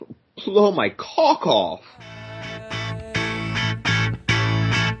blow my cock off.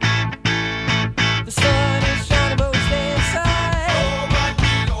 The sun is shining, but we stay inside. Oh, but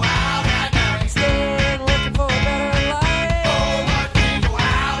we go out at night. Staying looking for a better life. Oh, but we go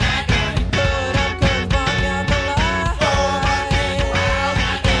out at night. Put up curtains, block out the light. Oh, but we go out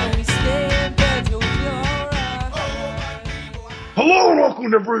at night. And we stay in bed till we feel alright. Hello and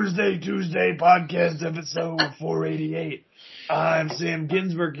welcome to Brews Day Tuesday podcast episode 488. I'm Sam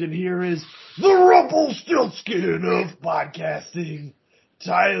Ginsberg and here is the Rumpelstiltskin of podcasting,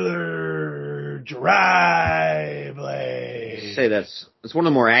 Tyler Dryblade. Say that's one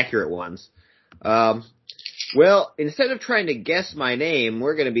of the more accurate ones. Well, instead of trying to guess my name,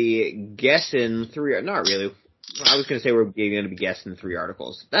 we're going to be guessing not really. I was going to say we're going to be guessing 3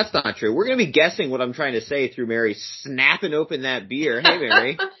 articles. That's not true. We're going to be guessing what I'm trying to say through Mary snapping open that beer. Hey,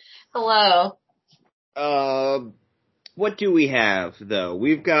 Mary. Hello. What do we have, though?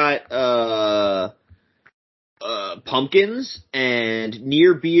 We've got, pumpkins and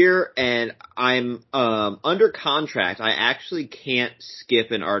near beer, and I'm, under contract. I actually can't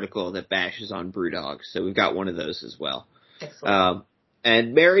skip an article that bashes on brewdog, so we've got one of those as well. Excellent.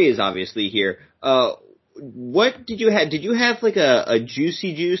 And Mary is obviously here. What did you have? Did you have like a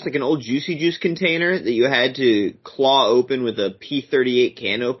Juicy Juice, like an old Juicy Juice container that you had to claw open with a P38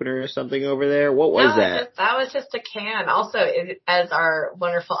 can opener or something over there? What was that? That was just a can. Also, as our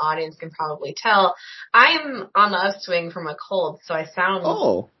wonderful audience can probably tell, I'm on the upswing from a cold, so I sound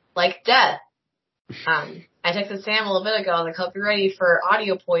like death. I texted Sam a little bit ago, I was like, hope you're ready for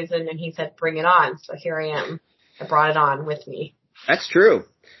audio poison, and he said, bring it on. So here I am. I brought it on with me. That's true.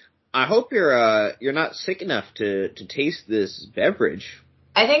 I hope you're not sick enough to taste this beverage.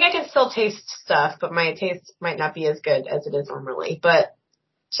 I think I can still taste stuff, but my taste might not be as good as it is normally. But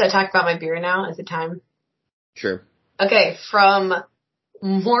should I talk about my beer now? Is it time? Sure. Okay, from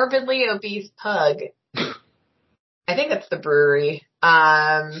Morbidly Obese Pug. I think that's the brewery.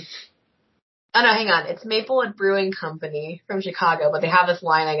 Oh no, hang on. It's Maplewood Brewing Company from Chicago, but they have this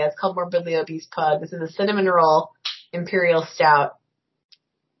line, I guess, called Morbidly Obese Pug. This is a cinnamon roll imperial stout.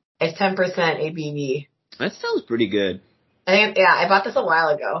 It's 10% ABV. That sounds pretty good. I bought this a while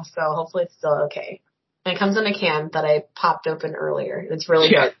ago, so hopefully it's still okay. And it comes in a can that I popped open earlier. It's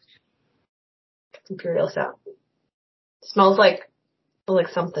really good. It's imperial stout. It smells like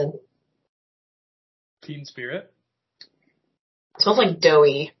something. Teen Spirit. It smells like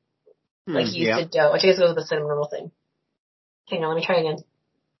doughy. Like you used to dough. I guess it goes with the cinnamon roll thing. Hang on, let me try again.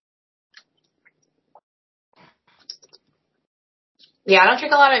 Yeah, I don't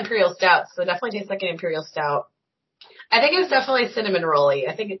drink a lot of imperial stouts, so it definitely tastes like an imperial stout. I think it's definitely cinnamon rolly.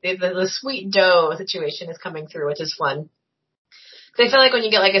 I think the sweet dough situation is coming through, which is fun. Because I feel like when you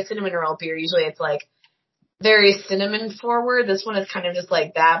get like a cinnamon roll beer, usually it's like very cinnamon forward. This one is kind of just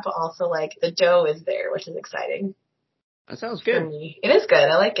like that, but also like the dough is there, which is exciting. That sounds good. It is good.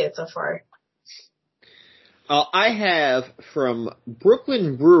 I like it so far. I have from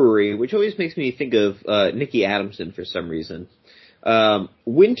Brooklyn Brewery, which always makes me think of Nikki Adamson for some reason.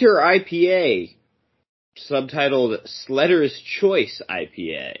 Winter IPA, subtitled Sledder's Choice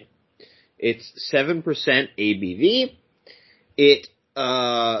IPA. It's 7% ABV. It,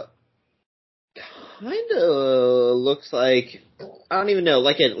 kinda looks like, I don't even know,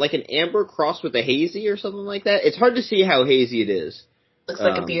 like an amber crossed with a hazy or something like that. It's hard to see how hazy it is. Looks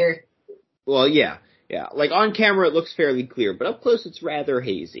like a beer. Well, yeah. Like on camera it looks fairly clear, but up close it's rather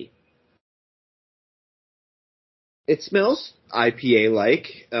hazy. It smells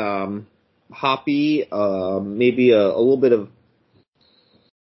IPA-like, hoppy, maybe a little bit of,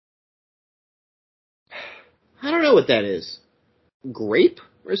 I don't know what that is. Grape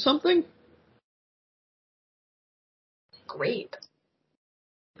or something? Grape.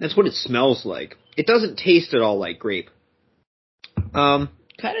 That's what it smells like. It doesn't taste at all like grape. Kind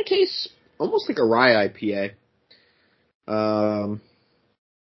of tastes almost like a rye IPA. Oh,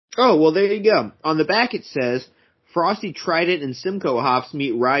 well, there you go. On the back it says, Frosty Trident and Simcoe hops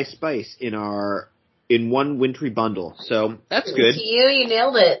meet rye spice in one wintry bundle. So that's good. Look at you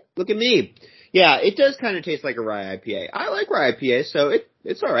nailed it. Look at me. Yeah, it does kind of taste like a rye IPA. I like rye IPA, so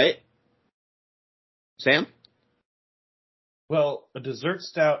it's all right. Sam? Well, a dessert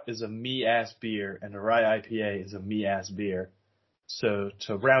stout is a me-ass beer, and a rye IPA is a me-ass beer. So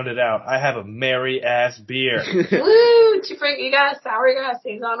to round it out, I have a merry-ass beer. Woo! You got a sour, you got a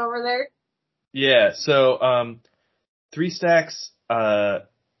saison over there? Yeah, so 3 Stacks for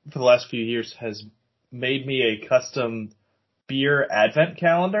the last few years has made me a custom beer advent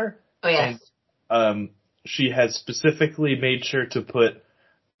calendar. Oh, yes. And she has specifically made sure to put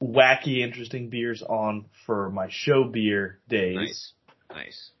wacky, interesting beers on for my show beer days.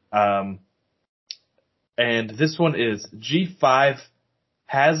 Nice. And this one is G5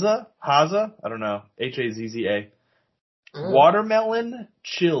 Hazza, I don't know, Hazza, watermelon,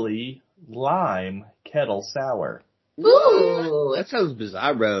 chili, lime, kettle sour. Ooh. That sounds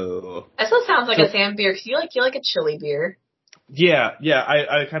bizarro. That still sounds like a Sam beer, because you like a chili beer. Yeah,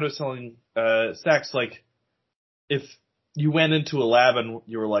 I kind of was telling Stacks, like, if you went into a lab and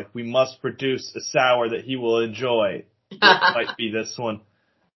you were like, we must produce a sour that he will enjoy, it might be this one.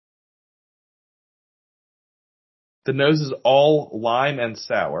 The nose is all lime and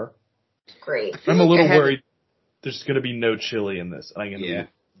sour. Great. I'm a little worried there's going to be no chili in this. I'm going to be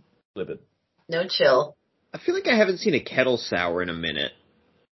livid. No chill. I feel like I haven't seen a kettle sour in a minute.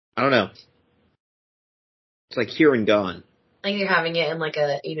 I don't know. It's like here and gone. Like you're having it in like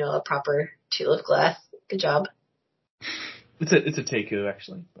a proper tulip glass. Good job. It's a teiku,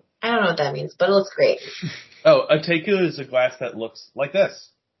 actually. I don't know what that means, but it looks great. Oh, a teiku is a glass that looks like this.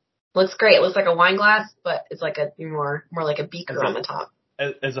 Looks great. It looks like a wine glass, but it's like a more like a beaker on the top.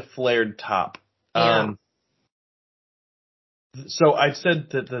 As a flared top. Yeah. So I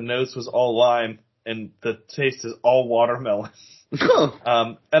said that the nose was all lime and the taste is all watermelon.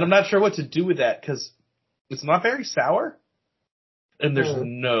 And I'm not sure what to do with that because it's not very sour and there's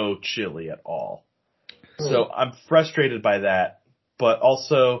no chili at all. So I'm frustrated by that, but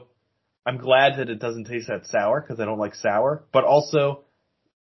also I'm glad that it doesn't taste that sour because I don't like sour, but also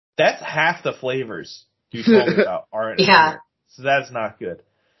that's half the flavors you told me about aren't in here. So that's not good.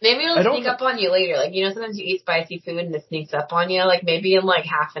 Maybe it'll sneak up on you later. Like, sometimes you eat spicy food and it sneaks up on you. Like, maybe in like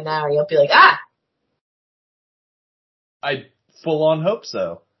half an hour you'll be like, ah! I full on hope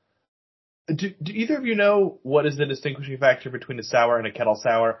so. Do either of you know what is the distinguishing factor between a sour and a kettle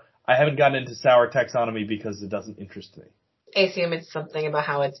sour? I haven't gotten into sour taxonomy because it doesn't interest me. I assume it's something about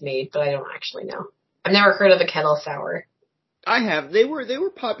how it's made, but I don't actually know. I've never heard of a kettle sour. I have. They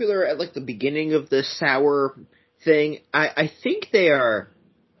were popular at like the beginning of the sour thing. I think they are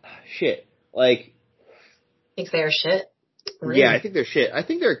shit. Like, Think they are shit? Really? Yeah, I think they're shit. I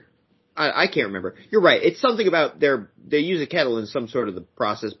think they're I can't remember. You're right. It's something about they use a kettle in some sort of the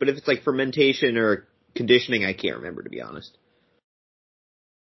process, but if it's like fermentation or conditioning, I can't remember, to be honest.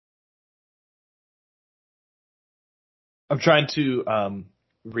 I'm trying to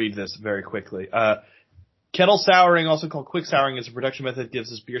read this very quickly. Kettle souring, also called quick souring, is a production method that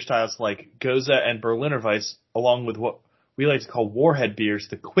gives us beer styles like Goza and Berliner Weiss, along with what we like to call warhead beers,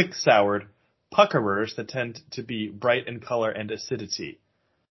 the quick soured puckerers that tend to be bright in color and acidity.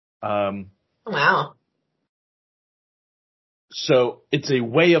 Wow. So it's a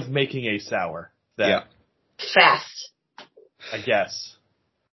way of making a sour. Fast. I guess.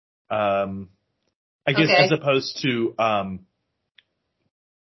 As opposed to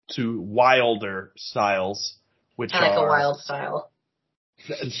wilder styles, which I like are a wild style.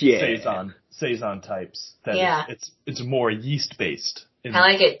 saison types. It's more yeast based. I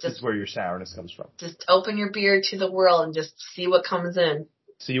like it. That's where your sourness comes from. Just open your beer to the world and just see what comes in.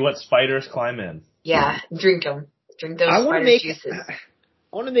 See what spiders climb in. Yeah, drink them. Drink those spider juices.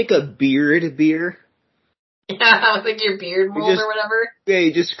 I want to make a beard beer. Yeah, like your beard mold or whatever. Yeah,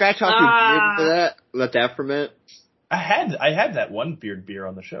 you just scratch off your beard for that. Let that ferment. I had that one beard beer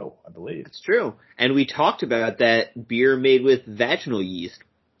on the show, I believe. It's true. And we talked about that beer made with vaginal yeast.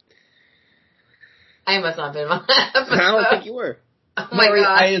 I must not have been on that episode. I don't think you were. Oh my god.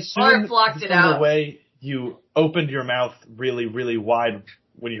 I assume or blocked it out. the way you opened your mouth really, really wide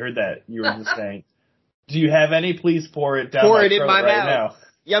when you heard that, you were just saying, do you have any? Please pour it down my throat right now.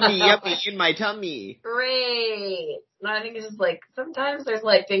 Yummy, yummy in my tummy. Great. No, I think it's just like, sometimes there's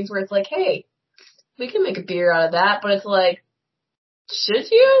like things where it's like, hey, we can make a beer out of that, but it's like, should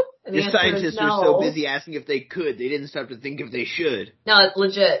you? And The scientists were so busy asking if they could, they didn't stop to think if they should. No, it's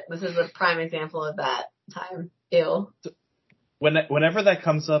legit. This is a prime example of that time. Ew. Whenever that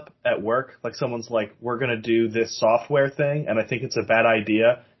comes up at work, like someone's like, we're going to do this software thing, and I think it's a bad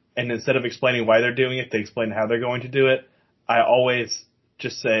idea, and instead of explaining why they're doing it, they explain how they're going to do it, I always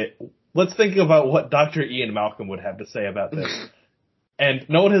just say, let's think about what Dr. Ian Malcolm would have to say about this. And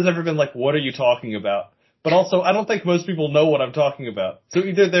no one has ever been like, what are you talking about? But also, I don't think most people know what I'm talking about. So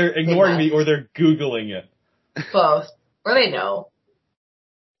either they're ignoring me or they're Googling it. Both. Or they know.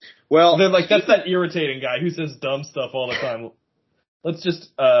 Well, they're like, that's that irritating guy who says dumb stuff all the time. Let's just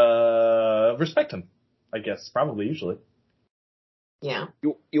respect him, I guess. Probably, usually. Yeah.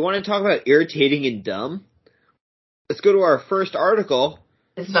 You want to talk about irritating and dumb? Let's go to our first article.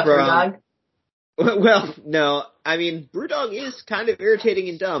 This is about BrewDog? Well, no. I mean, BrewDog is kind of irritating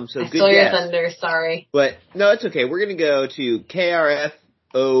and dumb, so good stole your guess. thunder, sorry. But, no, it's okay. We're going to go to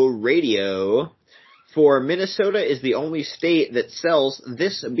KRFO Radio for Minnesota is the only state that sells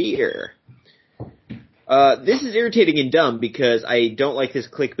this beer. This is irritating and dumb because I don't like this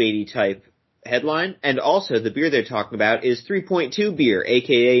clickbaity type headline, and also the beer they're talking about is 3.2 beer,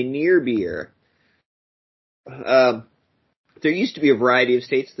 aka near beer. There used to be a variety of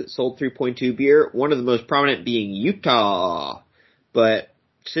states that sold 3.2 beer, one of the most prominent being Utah. But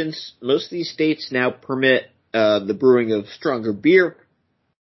since most of these states now permit the brewing of stronger beer,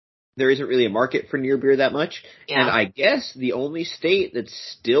 there isn't really a market for near beer that much. Yeah. And I guess the only state that's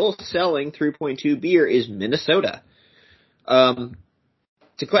still selling 3.2 beer is Minnesota. To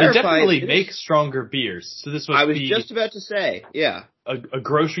clarify, They definitely make stronger beers. So this I must was be just about to say, yeah. a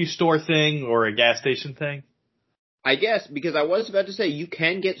grocery store thing or a gas station thing. I guess, because I was about to say you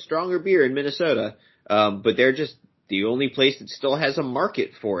can get stronger beer in Minnesota, but they're just the only place that still has a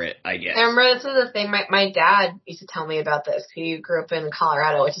market for it, I guess. I remember this is the thing. My dad used to tell me about this. He grew up in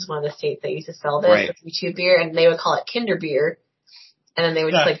Colorado, which is one of the states that used to sell this, Right. the cheap beer, and they would call it Kinder beer, and then they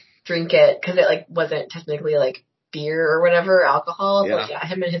would just like drink it because it like wasn't technically like beer or whatever alcohol. Yeah. But yeah,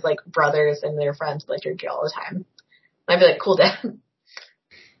 him and his like brothers and their friends would like drink it all the time. I'd be like, cool, Dad.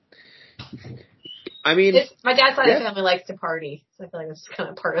 I mean, My dad's side of yeah. the family likes to party, so I feel like that's kind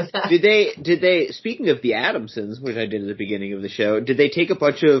of part of that. did they, speaking of the Adamsons, which I did at the beginning of the show, did they take a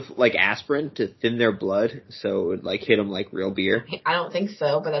bunch of, like, aspirin to thin their blood so it would, like, hit them like real beer? I don't think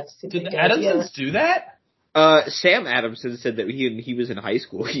so, but that's a super Did good the Adamsons idea. do that? Sam Adamson said that he was in high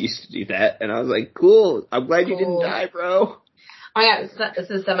school, he used to do that, and I was like, cool, I'm glad you didn't Cool. die, bro. Oh yeah, this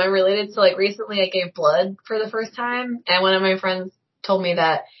is semi-related. So like recently I gave blood for the first time, and one of my friends told me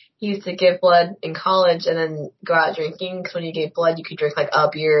that he used to give blood in college and then go out drinking, because when you gave blood you could drink like a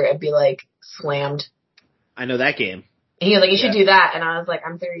beer and be like slammed. I know that game. And he was like, you should Yeah. do that, and I was like,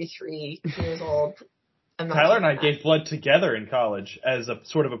 I'm 33 years old. I'm not Tyler and I doing that. gave blood together in college as a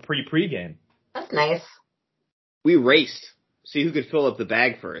sort of a pre-game. That's nice. We raced. See who could fill up the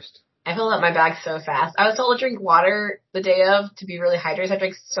bag first. I filled up my bag so fast. I was told to drink water the day of to be really hydrated. So I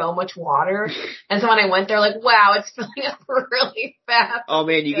drank so much water. And so when I went there, like, wow, it's filling up really fast. Oh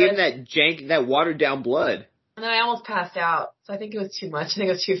man, you Good. gave him that watered down blood. And then I almost passed out. So I think it was too much. I think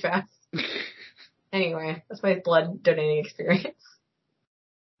it was too fast. Anyway, that's my blood donating experience.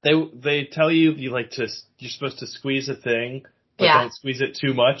 They tell you you're supposed to squeeze a thing, but Yeah. don't squeeze it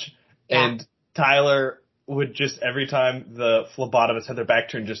too much. Yeah. And Tyler would just every time the phlebotomist had their back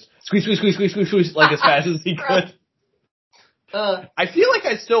turned, just squeeze like as fast as he could. I feel like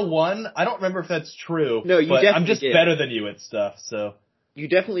I still won. I don't remember if that's true. No, you but definitely I'm just did. better than you at stuff. So You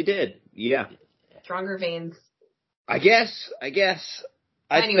definitely did. Yeah. Stronger veins. I guess. I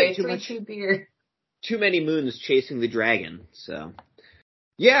Anyway, spent 3-2 beer. too many moons chasing the dragon, so.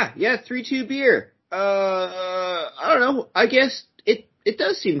 Yeah, 3-2 beer. I don't know. I guess it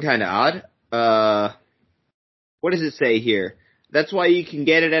does seem kind of odd. What does it say here? That's why you can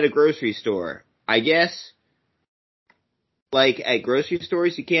get it at a grocery store. I guess, like, at grocery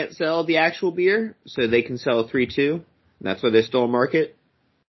stores you can't sell the actual beer, so they can sell 3-2. And that's why there's still a market.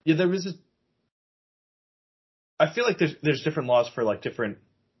 yeah, I feel like there's different laws for like different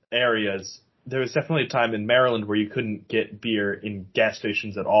areas. There was definitely a time in Maryland where you couldn't get beer in gas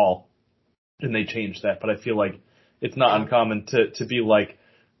stations at all, and they changed that. But I feel like it's not uncommon to be like,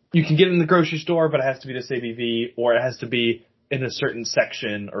 you can get it in the grocery store, but it has to be this ABV, or it has to be in a certain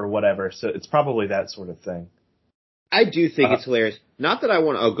section or whatever. So it's probably that sort of thing. I do think it's hilarious. Not that I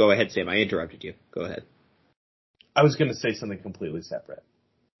want to... Oh, go ahead, Sam. I interrupted you. Go ahead. I was going to say something completely separate.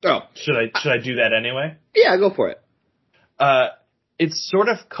 Oh. Should I do that anyway? Yeah, go for it. It's sort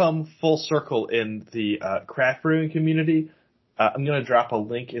of come full circle in the craft brewing community. I'm going to drop a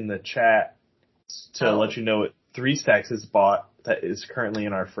link in the chat to let you know what 3 Stacks has bought that is currently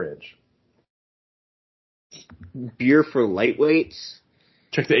in our fridge. Beer for lightweights.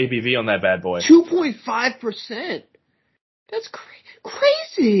 Check the ABV on that bad boy. 2.5%. That's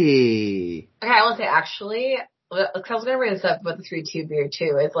crazy. Okay, I will say actually, because I was going to bring this up about the 3-2 beer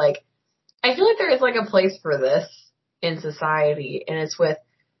too. It's like, I feel like there is like a place for this in society, and it's with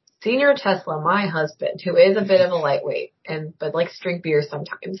Senior Tesla, my husband, who is a bit of a lightweight but likes to drink beer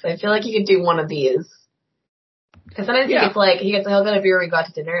sometimes. I feel like he could do one of these. Because sometimes he gets like, he'll get a beer when we go out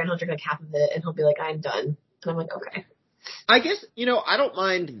to dinner and he'll drink like half of it and he'll be like, I'm done. And I'm like, okay. I guess, I don't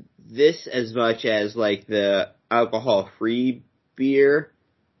mind this as much as, like, the alcohol-free beer.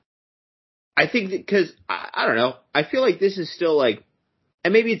 I think that, because, I don't know, I feel like this is still, like,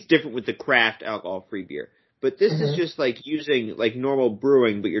 and maybe it's different with the craft alcohol-free beer, but this is just, like, using, like, normal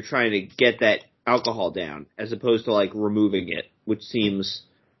brewing, but you're trying to get that alcohol down, as opposed to, like, removing it, which seems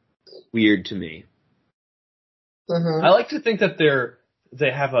weird to me. I like to think that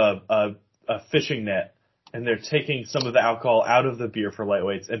they have a a fishing net, and they're taking some of the alcohol out of the beer for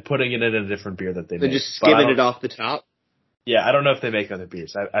lightweights and putting it in a different beer that they They're make. just skimming it off the top. Yeah, I don't know if they make other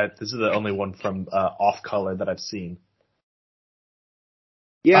beers. This is the only one from Off Color that I've seen.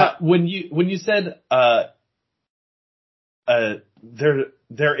 Yeah. When you said there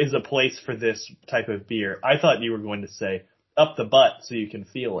is a place for this type of beer, I thought you were going to say up the butt so you can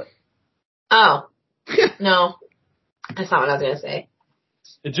feel it. Oh. No. That's not what I was going to say.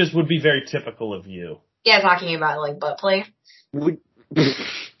 It just would be very typical of you. Yeah, talking about like butt play.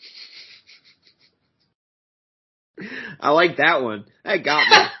 I like that one. That got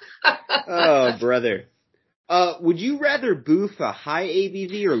me. Oh, brother. Would you rather boof a high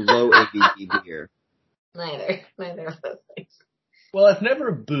ABV or low ABV beer? Neither of those things. Well, I've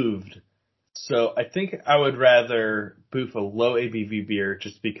never booved, so I think I would rather boof a low ABV beer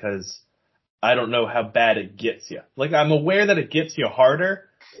just because I don't know how bad it gets you. Like, I'm aware that it gets you harder.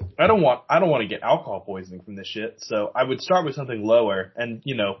 I don't want to get alcohol poisoning from this shit, so I would start with something lower and,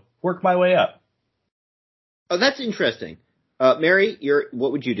 work my way up. Oh, that's interesting. Mary,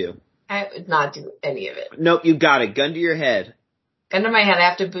 what would you do? I would not do any of it. Nope, you got it. Gun to your head. Gun to my head, I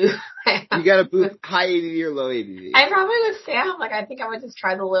have to boof. You gotta boof high ABV or low ABV. I probably would Sam. Like, I think I would just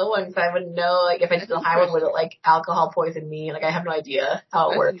try the low one because I wouldn't know, like, if I did the high one, would it, like, alcohol poison me? Like, I have no idea how it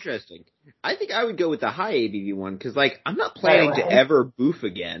That's works. interesting. I think I would go with the high ABV one because, like, I'm not planning to ever boof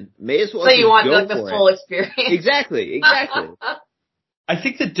again. May as well. So you want, go like, the for full it. experience. Exactly. I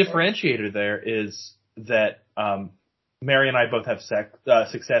think the differentiator there is that Mary and I both have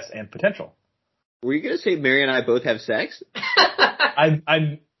success and potential. Were you gonna say Mary and I both have sex? I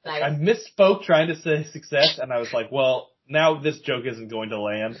misspoke trying to say success, and I was like, well, now this joke isn't going to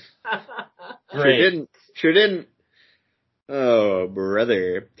land. Great. Sure didn't. Oh,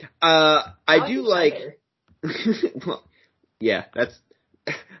 brother. I do like. Well, yeah, that's.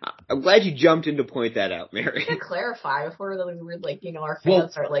 I'm glad you jumped in to point that out, Mary. To clarify before our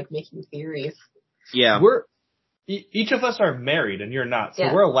fans start like making theories. Yeah, each of us are married, and you're not, so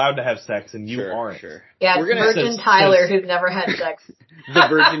Yeah. we're allowed to have sex, and you aren't. Sure. Yeah, We're it's gonna- Virgin Tyler who's never had sex. The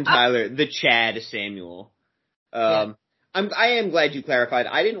Virgin Tyler, the Chad Samuel. Yeah. I am glad you clarified.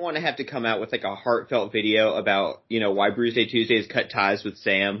 I didn't want to have to come out with like a heartfelt video about, why Bruce Day Tuesdays cut ties with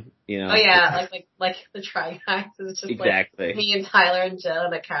Sam, Oh yeah, like the Try Guys. It's just exactly. like me and Tyler and Jen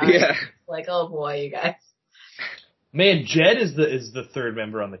on the couch. Yeah. Like, oh boy, you guys. Man, Jed is the third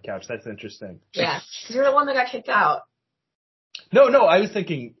member on the couch. That's interesting. Yeah, 'cause you're the one that got kicked out. No, I was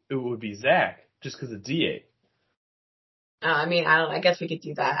thinking it would be Zach, just because of D8. I mean, I guess we could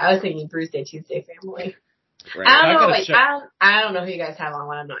do that. I was thinking Bruce Day Tuesday family. Right. I don't know. gotta check. I don't know who you guys have on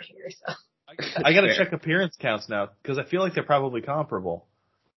when I'm not here. So I gotta Fair. check appearance counts now, because I feel like they're probably comparable.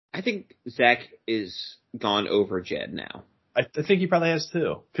 I think Zach is gone over Jed now. I think he probably has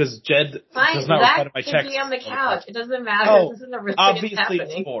too, because Jed fine. does not reply to Zach my can text. be on the couch. It doesn't matter. Oh, This isn't a real thing obviously that's it's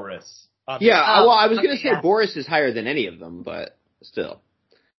happening. Boris. Yeah, Oh, well, I was okay, gonna say yeah. Boris is higher than any of them, but still.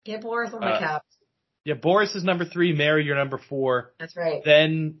 Get Boris on the couch. Yeah, Boris is number 3, Mary, you're number 4, That's right.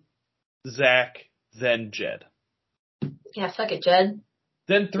 then Zach, then Jed. Yeah, suck it, Jed.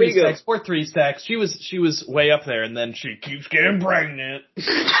 Then There you go. 3 stacks, or 3 stacks. She was way up there, and then she keeps getting pregnant.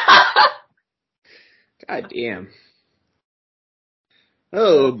 God damn.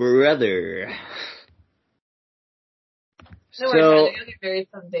 Oh, brother. No worries, man. You're gonna get married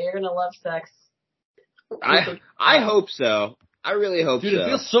someday. You're gonna love sex. I hope so. I really hope Dude, so. it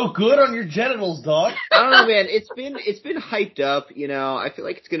feels so good on your genitals, dog. I don't know, man. It's been hyped up. I feel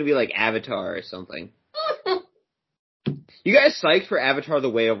like it's gonna be like Avatar or something. You guys psyched for Avatar: The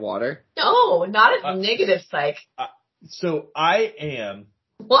Way of Water? No, not a negative psych. So I am,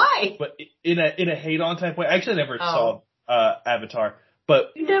 Why? but in a hate on type way. I actually never saw Avatar,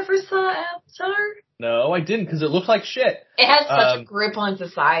 but You never saw Avatar? no, I didn't, because it looked like shit. It had such a grip on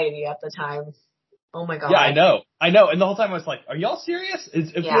society at the time. Oh my god. Yeah, I know. And the whole time I was like, are y'all serious?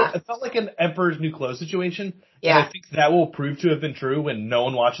 Yeah. It felt like an Emperor's New Clothes situation. Yeah. And I think that will prove to have been true when no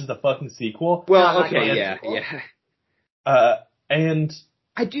one watches the fucking sequel. Well, No, okay, not yeah. And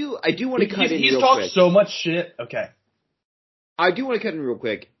I do want to cut in he's real talked quick. so much shit. Okay. I do want to cut in real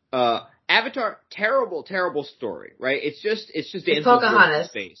quick. Avatar, terrible story, right? It's just Dances with Wolves in Pocahontas.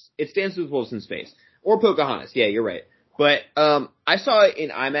 Space. It's Dances with Wolves in Space. Or Pocahontas, yeah, you're right. But I saw it in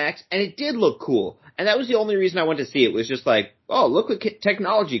IMAX, and it did look cool. And that was the only reason I went to see it, was just like, oh, look what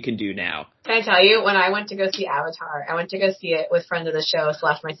technology can do now. Can I tell you, when I went to go see Avatar, I went to go see it with friend of the show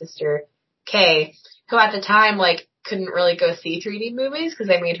 / my sister, Kay, who at the time, couldn't really go see 3D movies because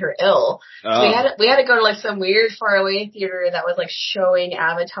they made her ill. So we had to go to, some weird faraway theater that was, showing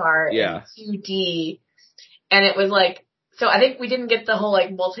Avatar Yeah. in 2D. And it was, So I think we didn't get the whole, like,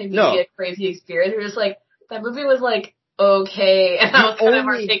 multimedia No. crazy experience. We were just like, that movie was, like, okay, and that was kind of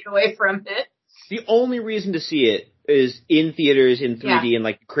our only- takeaway from it. The only reason to see it is in theaters in 3D Yeah. and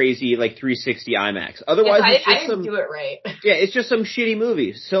like crazy like 360 IMAX. Yes, Otherwise, I it's just didn't some do it right. yeah, it's just some shitty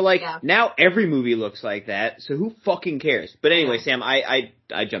movie. So like Yeah. now every movie looks like that. So who fucking cares? But anyway, Yeah. Sam, I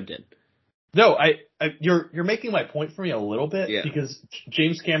jumped in. No, you're making my point for me a little bit Yeah. because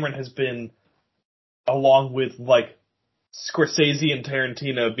James Cameron has been, along with like Scorsese and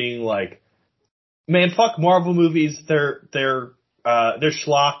Tarantino, being like, man, fuck Marvel movies. They're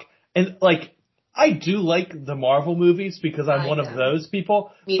schlock, and like I do like the Marvel movies because I'm one of those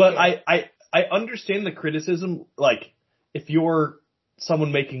people. Me but too. I understand the criticism. Like if you're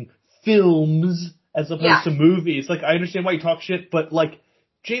someone making films as opposed to movies, like I understand why you talk shit. But like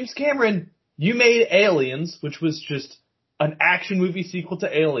James Cameron, you made Aliens, which was just an action movie sequel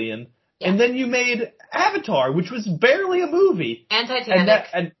to Alien, and then you made Avatar, which was barely a movie. And Titanic.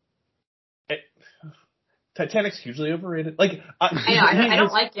 And Titanic's hugely overrated. Like I know, I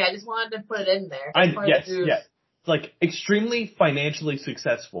don't like it. I just wanted to put it in there. Yes. Like extremely financially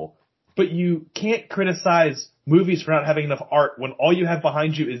successful, but you can't criticize movies for not having enough art when all you have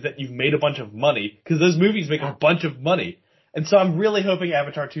behind you is that you've made a bunch of money, because those movies make a bunch of money. And so I'm really hoping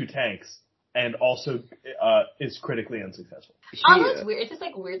Avatar 2 tanks and also is critically unsuccessful. It's weird. It's just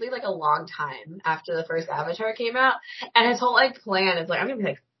like weirdly like a long time after the first Avatar came out, and his whole like plan is like, I'm gonna be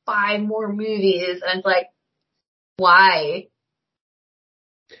like 5 more movies, and it's like, why?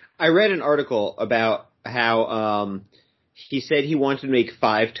 I read an article about how he said he wanted to make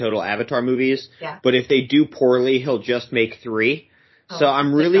 5 total Avatar movies, but if they do poorly, he'll just make 3. So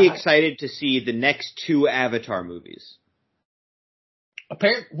I'm really excited to see the next 2 Avatar movies.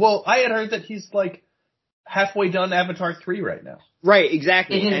 Well, I had heard that he's like halfway done Avatar 3 right now. Right,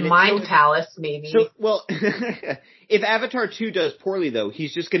 exactly. In his mind palace, maybe. So, well, if Avatar 2 does poorly, though,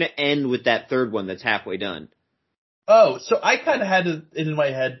 he's just going to end with that third one that's halfway done. Oh, so I kind of had it in my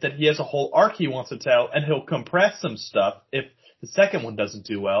head that he has a whole arc he wants to tell, and he'll compress some stuff if the second one doesn't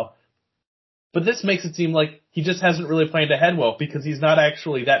do well. But this makes it seem like he just hasn't really planned ahead well, because he's not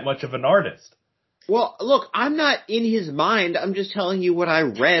actually that much of an artist. Well, look, I'm not in his mind. I'm just telling you what I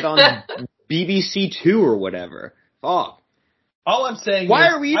read on BBC Two or whatever. Fuck. All I'm saying Why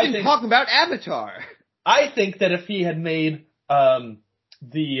is, are we even talking about Avatar? I think that if he had made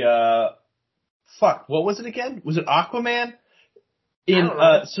what was it again? Was it Aquaman?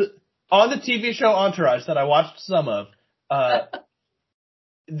 On the TV show Entourage that I watched some of,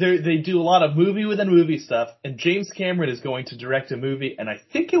 they do a lot of movie within movie stuff, and James Cameron is going to direct a movie, and I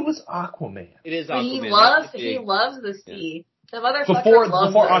think it was Aquaman. It is But Aquaman. he loves the sea. The motherfucker Before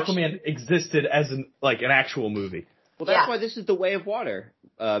loves Aquaman existed as an actual movie. Well, that's why this is The Way of Water,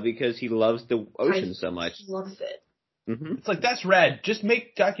 because he loves the ocean so much. He loves it. Mm-hmm. It's like, that's rad. Just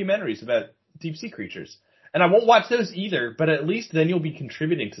make documentaries about deep sea creatures. And I won't watch those either, but at least then you'll be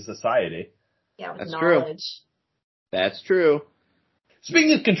contributing to society. Yeah, with That's knowledge. true. That's true.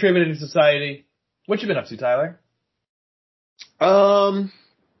 Speaking of contributing to society, what you been up to, Tyler? I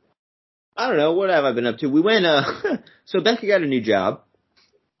don't know. What have I been up to? We went, so Becca got a new job.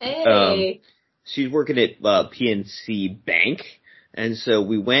 Hey. She's working at PNC Bank. And so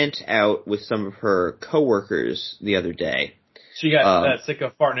we went out with some of her coworkers the other day. She got sick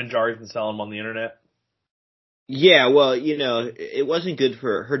of farting in jars and selling them on the internet. Yeah, well, it wasn't good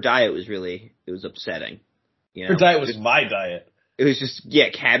for her diet. It was upsetting. Her diet was my diet. It was just,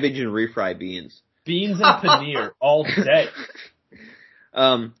 cabbage and refried beans. Beans and paneer all day.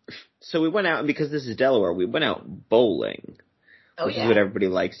 So we went out, and because this is Delaware, we went out bowling. Which is what everybody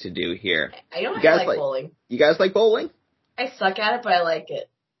likes to do here. I don't like bowling. You guys like bowling? I suck at it, but I like it.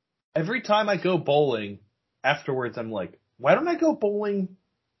 Every time I go bowling, afterwards I'm like, why don't I go bowling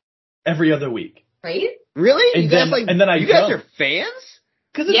every other week? Right? Really? And then you guys are fans?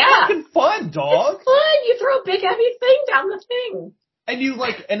 Because it's fucking fun, dog. It's fun. You throw a big heavy thing down the thing.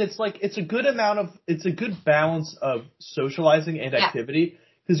 And it's a good balance of socializing and activity.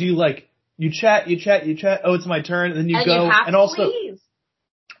 Because you chat. Oh, it's my turn. And then you go. You have and to also, leave.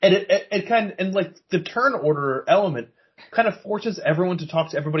 and it kind of, and like the turn order element kind of forces everyone to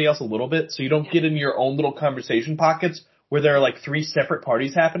talk to everybody else a little bit. So you don't get in your own little conversation pockets where there are like 3 separate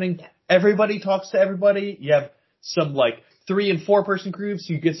parties happening. Yeah. Everybody talks to everybody. You have some like 3 and 4 person groups.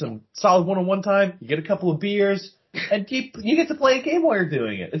 You get some solid one-on-one time. You get a couple of beers, and you get to play a game while you're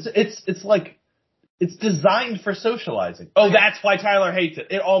doing it. It's designed for socializing. Oh, that's why Tyler hates it.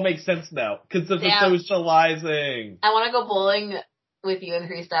 It all makes sense now because of the socializing. I want to go bowling with you and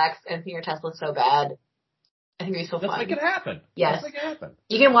 3 Stacks and see your Tesla so bad. I think it'd be so Let's fun. make it happen. Yes. Let's make it happen.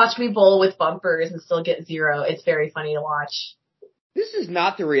 You can watch me bowl with bumpers and still get 0. It's very funny to watch. This is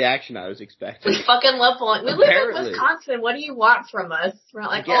not the reaction I was expecting. We fucking love bowling. We live Apparently. in Wisconsin. What do you want from us? We're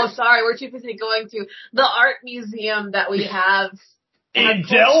not like, I oh, guess. sorry, we're too busy going to the art museum that we have In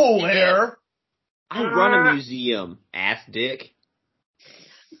Delaware. I run a museum, ass dick.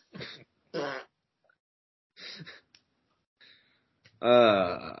 But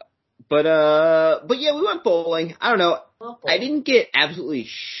yeah, we went bowling. I don't know. I didn't get absolutely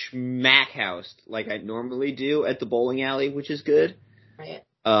schmack-housed like I normally do at the bowling alley, which is good. Right.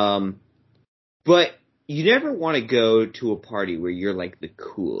 But you never want to go to a party where you're like the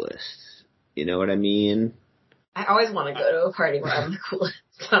coolest. You know what I mean? I always want to go to a party where I'm the coolest.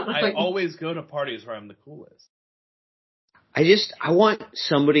 I always go to parties where I'm the coolest. I want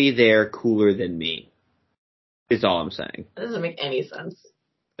somebody there cooler than me. Is all I'm saying. That doesn't make any sense.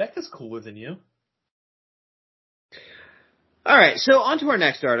 Becca's cooler than you. All right, so on to our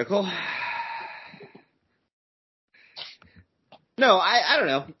next article. No, I don't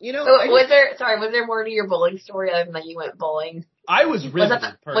know. You know, Was there more to your bowling story other than that you went bowling? I was Was riveted.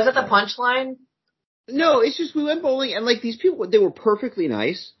 that the punchline? No, it's just we went bowling and like these people, they were perfectly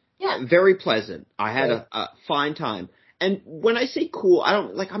nice. Yeah. Very pleasant. I had a fine time. And when I say cool,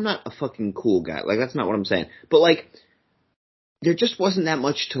 I'm not a fucking cool guy. Like, that's not what I'm saying. But like, there just wasn't that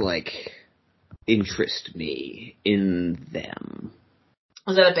much to like interest me in them.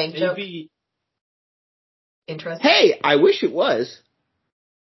 Was that a bank joke? Maybe Interesting. Hey, I wish it was.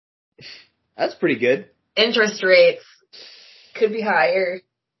 That's pretty good. Interest rates could be higher.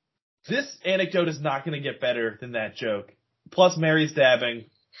 this anecdote is not going to get better than that joke. Plus Mary's dabbing.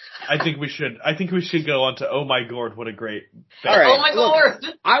 I think we should go on to Oh My Gourd. What a great. All right, Oh my look, Gourd.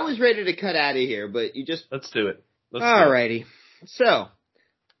 I was ready to cut out of here, but you just. Let's do it. Alrighty. So,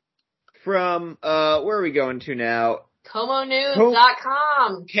 from where are we going to now?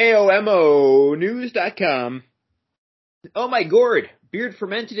 ComoNews.com. KOMO News.com. Oh my gourd. Beard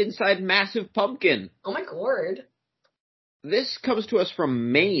fermented inside massive pumpkin. Oh my Gourd. This comes to us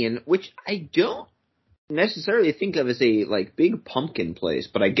from Maine, which I don't necessarily think of as a, like, big pumpkin place,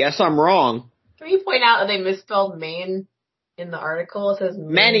 but I guess I'm wrong. Can we point out that they misspelled Maine in the article? It says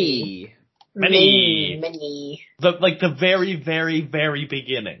Many. Many. The very, very, very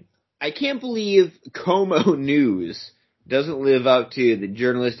beginning. I can't believe Como News doesn't live up to the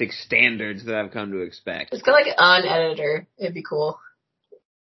journalistic standards that I've come to expect. It's got like an editor. It'd be cool.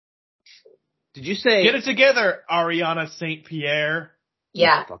 Did you say... Get it together, Ariana St. Pierre.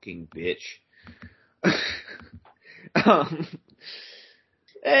 Yeah. You fucking bitch.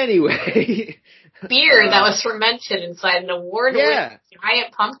 Anyway. Beer that was fermented inside an award-winning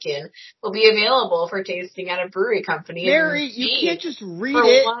giant pumpkin will be available for tasting at a brewery company. Mary, you can't just read for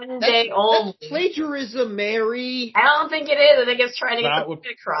it. one day only. That's plagiarism, Mary. I don't think it is. I think it's trying to get the point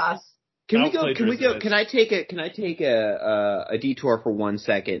across. Can we go? Can I take a detour for 1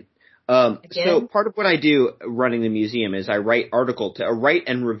 second? So part of what I do running the museum is I write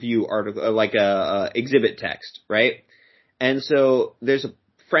and review article, like exhibit text, right? And so there's a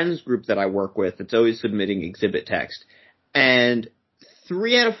friends group that I work with that's always submitting exhibit text. And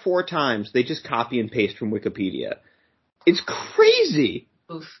 3 out of 4 times they just copy and paste from Wikipedia. It's crazy.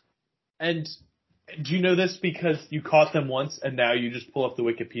 Oof. And do you know this because you caught them once and now you just pull up the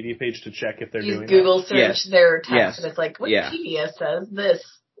Wikipedia page to check if they're doing Google search Yes. their text Yes. and it's like, Wikipedia says this.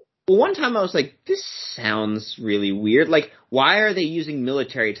 Well, one time I was like, this sounds really weird. Like, why are they using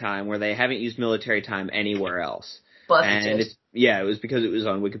military time where they haven't used military time anywhere else? And it was because it was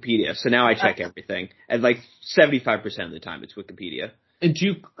on Wikipedia. So now I check everything. And like 75% of the time it's Wikipedia. And do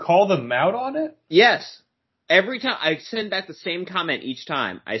you call them out on it? Yes. Every time I send back the same comment each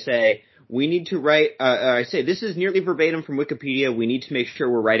time. I say, we need to write, I say, this is nearly verbatim from Wikipedia. We need to make sure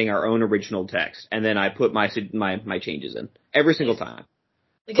we're writing our own original text. And then I put my changes in. Every single time.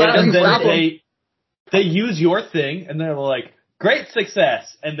 And then they use your thing and they're like, great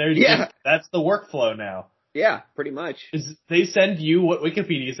success. And they're just, that's the workflow now. Yeah, pretty much. They send you what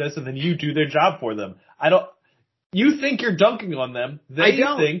Wikipedia says and then you do their job for them. You think you're dunking on them. They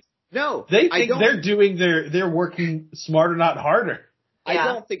think they're working smarter, not harder. I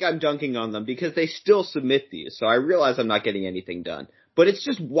don't think I'm dunking on them because they still submit these. So I realize I'm not getting anything done, but it's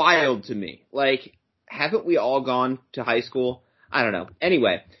just wild to me. Like, haven't we all gone to high school? I don't know.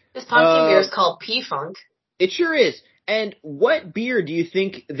 Anyway. This pumpkin beer is called P-Funk. It sure is. And what beer do you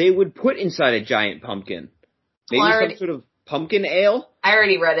think they would put inside a giant pumpkin? Maybe some sort of pumpkin ale? I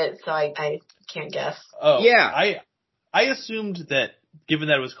already read it, so I can't guess. Oh, yeah. I assumed that, given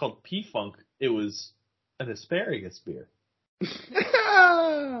that it was called P-Funk, it was an asparagus beer.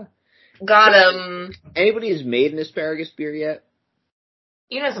 Got him. Anybody has made an asparagus beer yet?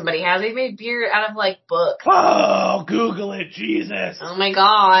 You know somebody has. They made beer out of, like, books. Oh, Google it, Jesus. Oh my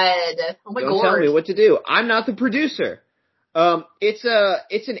god. Oh my Don't tell me god. what to do. I'm not the producer. It's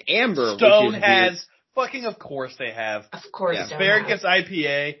an amber. Stone which is has, weird. fucking of course they have. Of course. Yeah. Don't Asparagus have.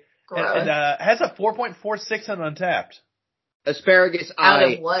 IPA. Gross. And has a 4.46 on Untapped. Asparagus Out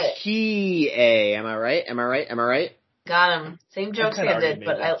of what? IPA. Am I right? Got him. Same jokes kinda I already did, made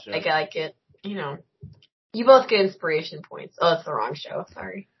but I that joke. like it. You know. You both get inspiration points. Oh, it's the wrong show.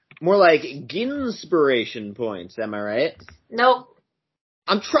 Sorry. More like Ginspiration points. Am I right? Nope.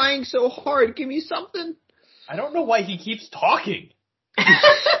 I'm trying so hard. Give me something. I don't know why he keeps talking.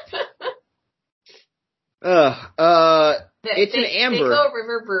 It's an amber. Seiko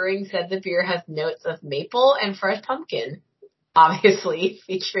River Brewing said the beer has notes of maple and fresh pumpkin, obviously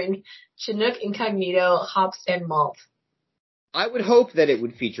featuring Chinook Incognito, hops, and malt. I would hope that it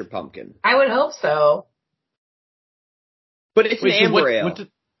would feature pumpkin, I would hope so. but it's Wait, an so amber ale. an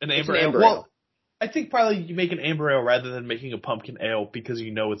It's amber an ale? amber Well, ale. I think probably you make an amber ale rather than making a pumpkin ale because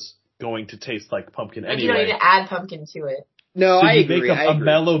you know it's going to taste like pumpkin Like, you don't anyway. need to add pumpkin to it. No, So I you agree. make I a agree.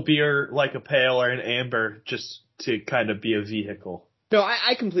 mellow beer like a pale or an amber just to kind of be a vehicle. No,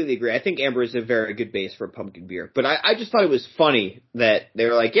 I completely agree. I think amber is a very good base for a pumpkin beer. But I just thought it was funny that they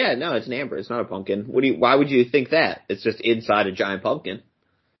were like, yeah, no, it's an amber. It's not a pumpkin. Why would you think that? It's just inside a giant pumpkin.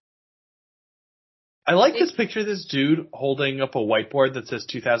 I like this picture of this dude holding up a whiteboard that says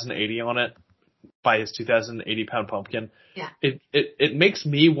 2080 on it by his 2080 pound pumpkin. Yeah. It makes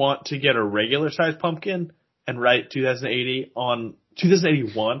me want to get a regular sized pumpkin and write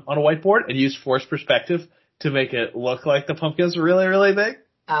 2081 on a whiteboard and use forced perspective to make it look like the pumpkin's really, really big.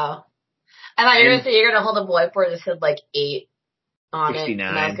 Oh. I thought you were going to say you're going to hold a whiteboard that said like 8 on 69. it.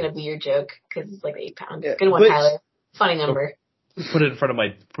 And that was going to be your joke because it's like 8 pounds. Yeah, Good one, but- Tyler. Funny number. Put it in front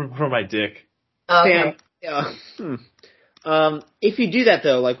of my dick. Oh, okay. Sam, if you do that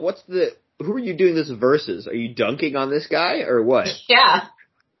though, like, who are you doing this versus? Are you dunking on this guy or what? Yeah.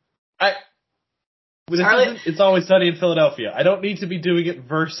 It's Always Sunny in Philadelphia. I don't need to be doing it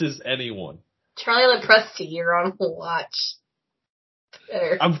versus anyone. Charlie Lepresti, you're on watch.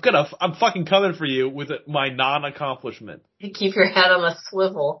 Better. I'm fucking coming for you with my non-accomplishment. Keep your head on a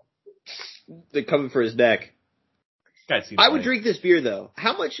swivel. They're coming for his neck. Guys, I would drink this beer though.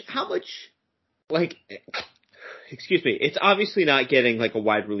 How much, like, excuse me, it's obviously not getting like a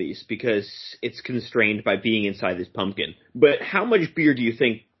wide release because it's constrained by being inside this pumpkin. But how much beer do you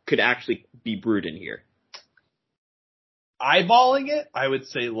think could actually be brewed in here? Eyeballing it, I would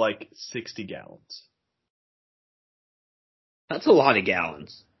say like 60 gallons. That's a lot of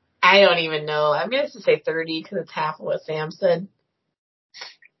gallons. I don't even know. I'm going to say 30 because it's half of what Sam said.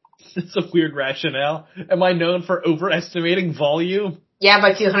 It's a weird rationale. Am I known for overestimating volume? Yeah,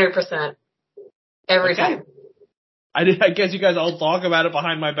 by 200%. Every Okay. time. I guess you guys all talk about it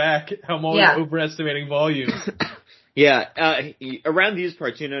behind my back. How I'm always overestimating volume. Yeah, around these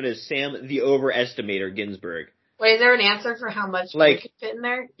parts, you're known as Sam the Overestimator Ginsburg. Wait, is there an answer for how much Like- beer could fit in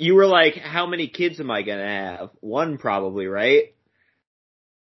there? You were like, how many kids am I gonna have? One probably, right?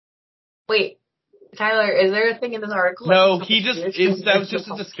 Wait, Tyler, is there a thing in this article? No, like, he how just much beer that was can just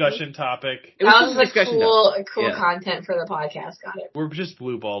a fit in? discussion topic. It was That just was a like discussion cool Yeah. content for the podcast. Got it. We're just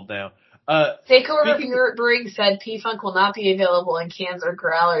blue balled now. Seiko River Speaking- Brewing said P-Funk will not be available in cans or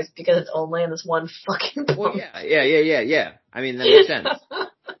growlers because it's only in this one fucking Well, pump. yeah. I mean, that makes sense.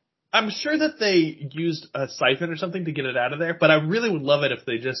 I'm sure that they used a siphon or something to get it out of there, but I really would love it if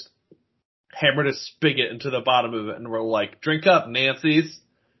they just hammered a spigot into the bottom of it and were like, drink up, Nancy's.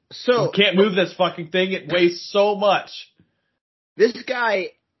 So, You can't move this fucking thing. It weighs so much. this guy's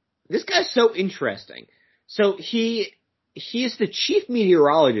so interesting. So he is the chief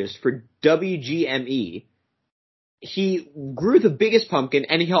meteorologist for WGME. He grew the biggest pumpkin,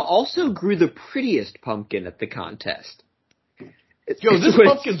 and he also grew the prettiest pumpkin at the contest. Yo, this It's what-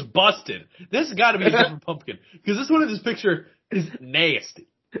 pumpkin's busted. This has got to be a different pumpkin. Because this one in this picture is nasty.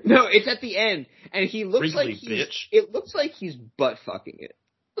 No, it's at the end, and he looks Wrinkly like bitch. it looks like he's butt fucking it.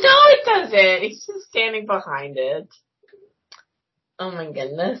 No, it doesn't. He's just standing behind it. Oh my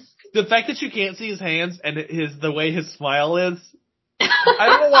goodness. The fact that you can't see his hands and the way his smile is, I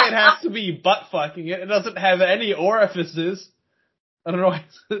don't know why it has to be butt fucking it. It doesn't have any orifices. I don't know why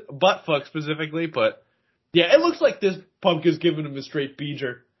it's butt fuck specifically, but yeah, it looks like this pumpkin's giving him a straight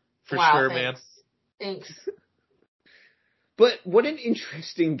beeger. For Wow, sure, thanks. man. Thanks. But what an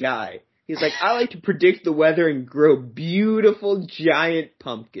interesting guy. He's like, I like to predict the weather and grow beautiful giant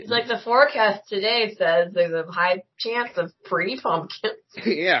pumpkins. It's like the forecast today says there's a high chance of pretty pumpkins.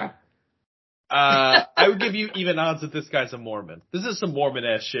 Yeah. I would give you even odds that this guy's a Mormon. This is some Mormon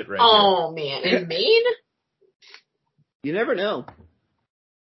ass shit right Oh man, in Maine? You never know.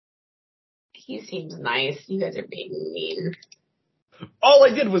 He seems nice. You guys are being mean. here. All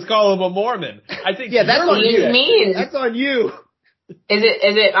I did was call him a Mormon. I think Yeah, that's you're on He's you. mean. That's on you. Is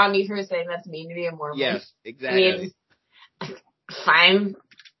it on me for saying that's mean to be a Mormon? Yes, I exactly. mean, fine.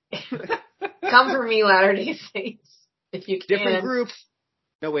 Come for me, Latter-day Saints, if you can. Different group.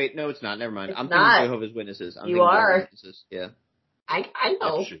 No, wait, no, it's not. Never mind. It's I'm not. thinking Jehovah's Witnesses. I'm You thinking are. Jehovah's Witnesses. Yeah. I know.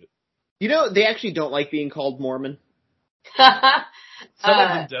 Oh, shit. You know, they actually don't like being called Mormon. Some of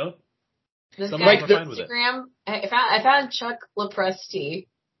them don't. This Some guy's of them are fine with it. Instagram. I found Chuck Lepresti,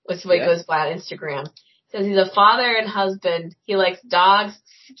 which is what he goes by on Instagram. Says he's a father and husband. He likes dogs,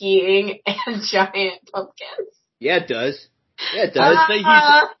 skiing, and giant pumpkins. Yeah, it does. Yeah, it does. Say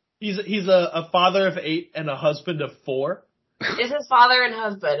he's a father of 8 and a husband of 4. It's his father and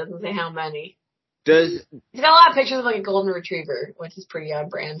husband. Doesn't say how many. Does He's got a lot of pictures of like a golden retriever, which is pretty on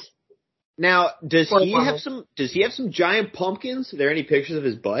brand. now does Poor he Mormon. have some? Does he have some giant pumpkins? Are there any pictures of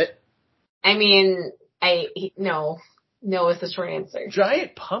his butt? I mean, no is the short answer.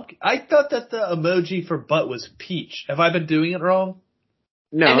 Giant pumpkin. I thought that the emoji for butt was peach. Have I been doing it wrong?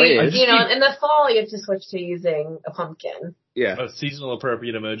 No, I mean, it is. you know, in the fall you have to switch to using a pumpkin. Yeah, A seasonal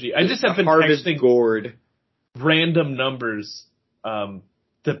appropriate emoji. I just have been harvest texting gourd. random numbers,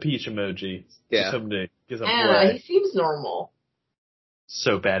 the peach emoji. Yeah. To somebody, because I I'm don't know. bored. He seems normal.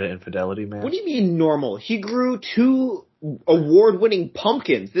 So bad at infidelity, man. What do you mean normal? He grew 2 award-winning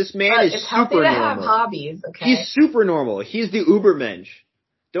pumpkins. This man But is it's healthy super to have normal. hobbies. Okay. He's super normal. He's the Ubermensch.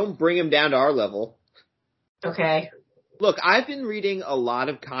 Don't bring him down to our level. Okay. Look, I've been reading a lot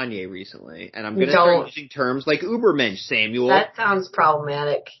of Kanye recently, and I'm going to Don't. start using terms like Ubermensch, Samuel. That sounds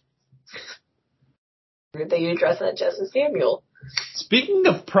problematic. Weird that you address that just as Samuel. Speaking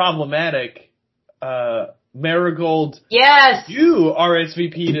of problematic, Marigold, Yes. you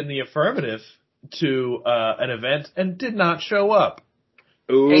RSVP'd in the affirmative to an event and did not show up.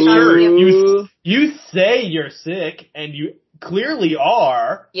 Ooh. You say you're sick, and you clearly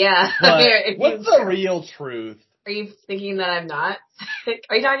are, Yeah. but If what's you- the real truth? Are you thinking that I'm not sick?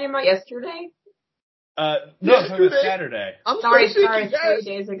 Are you talking about yesterday? No, I'm talking about Yesterday? Saturday. I'm Sorry, so sick, sorry, you guys.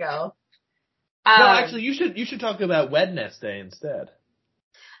 3 days ago. No, actually, you should talk about Wednesday instead.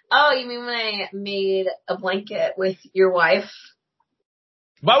 Oh, you mean when I made a blanket with your wife?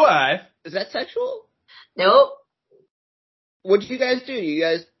 My wife. Is that sexual? Nope. What did you guys do?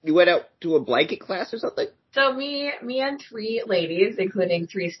 You went out to a blanket class or something? So me and 3 ladies, including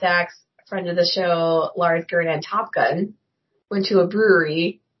 3 stacks, friend of the show, Lars Gern and Top Gun, went to a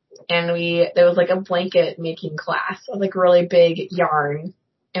brewery, and there was like a blanket making class. It was like really big yarn,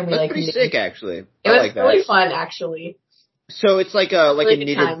 and we That's like pretty made- sick, actually. It I was like that. really fun, actually. So it's like a Really good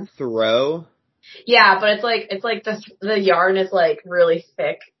knitted time. throw. Yeah, but it's like the yarn is like really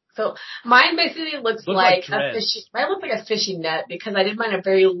thick. So mine basically looks Look like like a dreads. fishing. Mine looks like a fishing net because I did mine a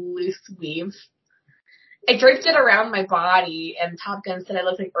very loose weave. I draped it around my body, and Top Gun said I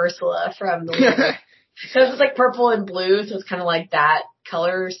looked like Ursula from the movie. So it's like purple and blue, so it's kind of like that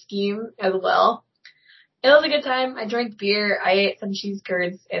color scheme as well. It was a good time. I drank beer, I ate some cheese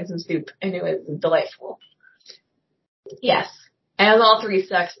curds and some soup, and it was delightful. Yes. And it was all 3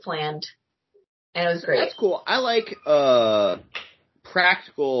 stacks planned. And it was great. That's cool. I like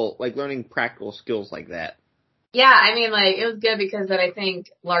practical, like learning practical skills like that. Yeah, I mean, like, it was good because then I think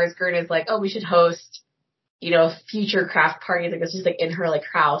Lars Gern is like, oh, we should host, you know, future craft parties. Like, it's just like in her, like,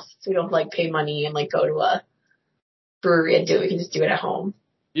 house. So we don't, like, pay money and, like, go to a brewery and do it. We can just do it at home.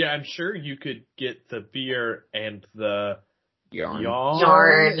 Yeah, I'm sure you could get the beer and the Yarn.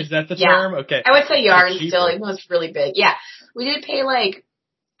 Yarn. Is that the Yeah. term? Okay. I would say yarn Cheaper. still, even though it's really big. Yeah. We did pay, like,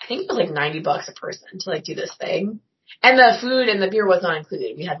 I think it was, like, $90 a person to, like, do this thing. And the food and the beer was not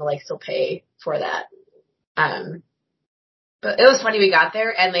included. We had to, like, still pay for that. But it was funny. We got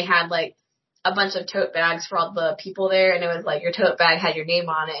there and they had, like, a bunch of tote bags for all the people there, and it was like your tote bag had your name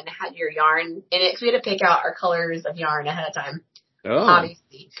on it and it had your yarn in it. So we had to pick out our colors of yarn ahead of time,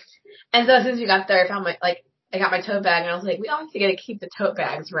 obviously. And so as soon as we got there, I found I got my tote bag, and I was like, we obviously got to keep the tote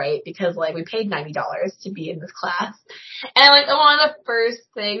bags, right? Because like we paid $90 to be in this class. And like one of the first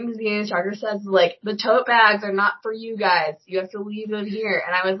things the instructor says is like, the tote bags are not for you guys. You have to leave them here.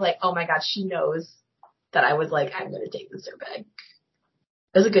 And I was like, oh my god, she knows that I was like, I'm gonna take this tote bag.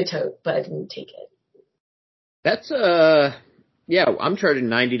 It was a good tote, but I didn't take it. That's yeah, I'm charging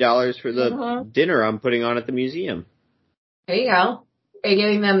 $90 for the dinner I'm putting on at the museum. There you go. Are you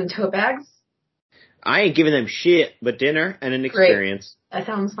giving them tote bags? I ain't giving them shit, but dinner and an experience. That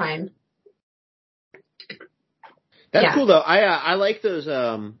sounds fine. That's Yeah. cool though. I like those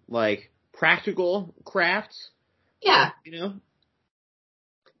like practical crafts. Yeah. You know?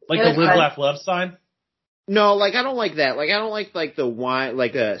 Like It the was live, fun. laugh, love sign? No, like I don't like that. Like I don't like the wine,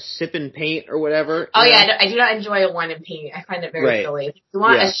 like a sip and paint or whatever. Oh you know? yeah, I do not enjoy a wine and paint. I find it very Right. silly. If you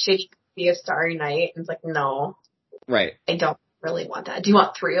want Yeah. a shitty copy of Starry Night, it's like, no, Right. I don't really want that. Do you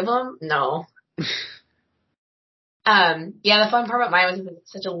want 3 of them? No. Yeah, the fun part about mine was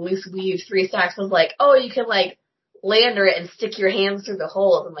it's such a loose weave. 3 stacks was like, oh, you can like lay under it and stick your hands through the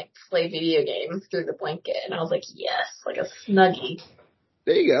holes and like play video games through the blanket. And I was like, yes, like a snuggie.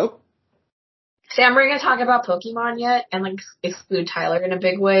 There you go. Sam, are we gonna talk about Pokemon yet and like exclude Tyler in a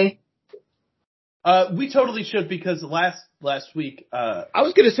big way? We totally should because last week, I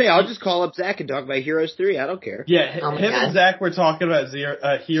was gonna say I'll just call up Zach and talk about Heroes 3. I don't care. yeah, Oh my him God. and Zach were talking about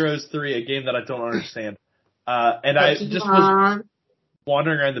Heroes 3, a game that I don't understand. And I just was Pokemon.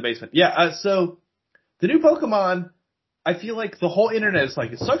 wandering around the basement. Yeah, so the new Pokemon, I feel like the whole internet is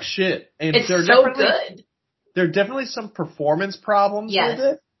like, it sucks shit. And It's there are so definitely, good. there are definitely some performance problems Yes. with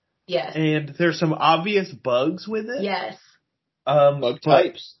it. Yes. And there's some obvious bugs with it. Yes. Bug But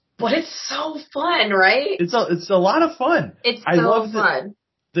types. But it's so fun, right? it's a lot of fun. It's I so love fun.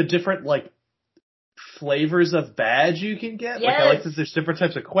 the different like flavors of badge you can get. Like I Yes. like that there's different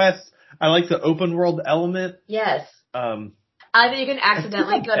types of quests. I like the open world element. Yes. I I think you can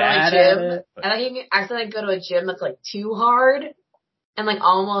accidentally I'm go to a bad at gym. it, but- I think you can accidentally go to a gym that's like too hard and like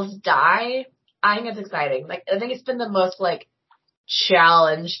almost die. I think it's exciting. Like I think it's been the most like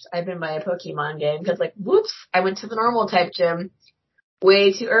challenged I've been by a Pokemon game because like whoops, I went to the normal type gym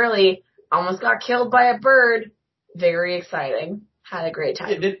way too early. Almost got killed by a bird. Very exciting. Had a great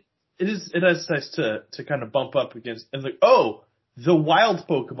time. It is nice to kind of bump up against and like, oh, the wild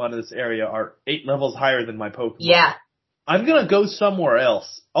Pokemon in this area are 8 levels higher than my Pokemon. Yeah. I'm gonna go somewhere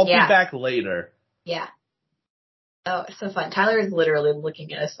else. I'll Yeah. be back later. Yeah. Oh, it's so fun. Tyler is literally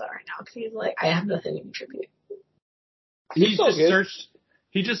looking at us right now because he's like, I have nothing to contribute. He all just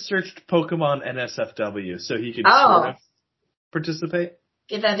good. searched Pokemon NSFW so he could Oh. sort of participate.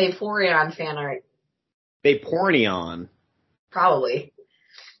 Get that Vaporeon fan art. Vaporneon. Probably.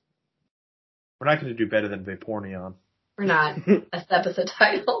 We're not gonna do better than Vaporneon. Or not. That's the episode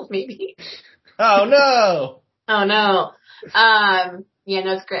title, maybe. Oh no! Oh no. Yeah,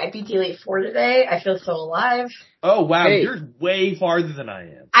 no, it's great. I beat the Elite Four today. I feel so alive. Oh wow, Hey. you're way farther than I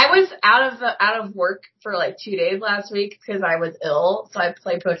am. I was out of work for like 2 days last week because I was ill, so I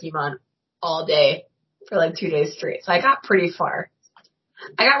played Pokemon all day for like 2 days straight. So I got pretty far.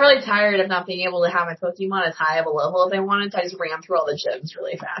 I got really tired of not being able to have my Pokemon as high of a level as I wanted, so I just ran through all the gyms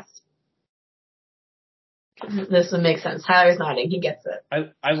really fast. This would make sense. Tyler's nodding. He gets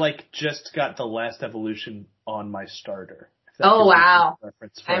it. I like just got the last evolution on my starter. If that Oh, gives you wow. a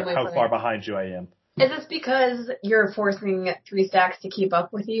reference I'm for how with far it. behind you I am. Is this because you're forcing 3 stacks to keep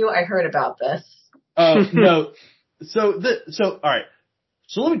up with you? I heard about this. No. So all right.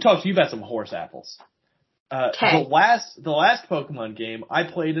 So let me talk to you about some horse apples. Okay. The last Pokemon game, I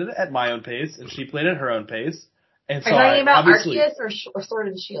played it at my own pace, and she played at her own pace. And Are so you talking about obviously, Arceus or Sword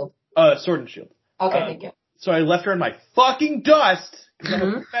and Shield? Sword and Shield. Okay, Uh, thank you. So I left her in my fucking dust because I'm a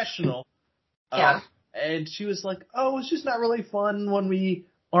Mhm. professional. Yeah. And she was like, "Oh, it's just not really fun when we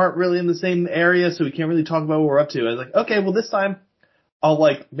aren't really in the same area, so we can't really talk about what we're up to." I was like, "Okay, well this time I'll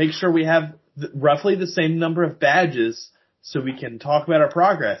like make sure we have roughly the same number of badges so we can talk about our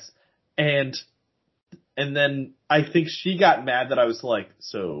progress." And then I think she got mad that I was like,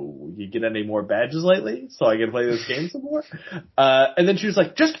 "So you get any more badges lately? So I can play this game some more?" And then she was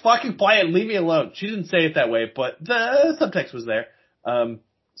like, "Just fucking play it and leave me alone." She didn't say it that way, but the subtext was there.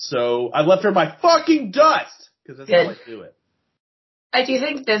 So I left her in my fucking dust because that's how I Good. do it. I do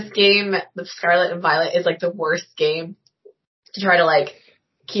think this game, the Scarlet and Violet, is like the worst game to try to like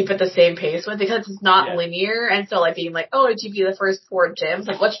keep at the same pace with because it's not Yeah. linear. And so like being like, oh, did you be the first 4 gyms?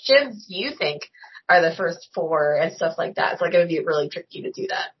 Like which gyms do you think are the first 4 and stuff like that? It's like it would be really tricky to do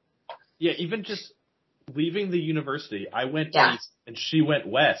that. Yeah, even just leaving the university, I went Yeah. east and she went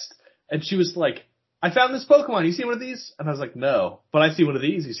west. And she was like, "I found this Pokemon. You seen one of these?" And I was like, "No." "But I see one of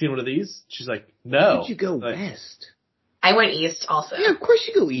these. You seen one of these?" She's like, "No." Why did you go Like, west? I went east also. Yeah, of course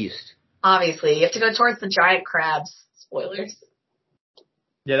you go east. Obviously. You have to go towards the giant crabs. Spoilers.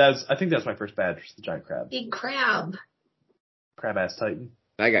 Yeah, I think that's my first badge, was the giant crab. Big crab. Crab ass Titan.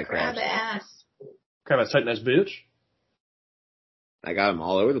 I got Crab crabs. ass. Crab ass Titan ass bitch. I got them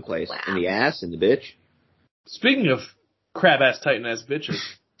all over the place. Wow. In the ass, in the bitch. Speaking of crab ass Titan ass bitches,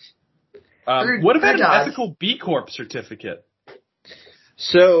 Bird- what about an Brewdog. ethical B Corp certificate?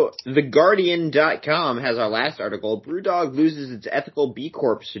 So, TheGuardian.com has our last article. Brewdog loses its ethical B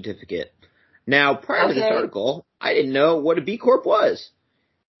Corp certificate. Now, prior to this Okay. article, I didn't know what a B Corp was.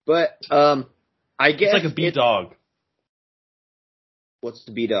 But I guess It's like a bee dog. What's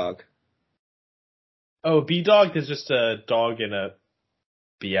the bee dog? Oh, bee dog is just a dog in a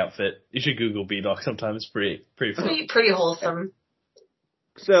bee outfit. You should Google bee dog sometime. It's pretty fun. Pretty wholesome.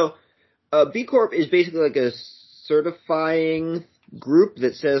 So, B Corp is basically like a certifying group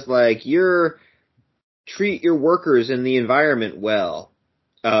that says like treat your workers and the environment well.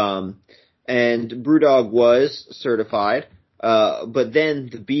 And Brewdog was certified, but then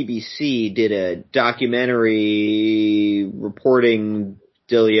the BBC did a documentary reporting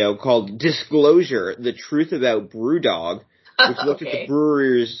dealio called Disclosure: The Truth About Brewdog, which looked at the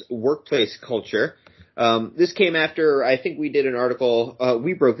brewer's workplace culture. This came after, I think we did an article,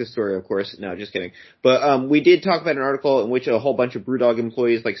 we broke the story, of course, no, just kidding. But, we did talk about an article in which a whole bunch of Brewdog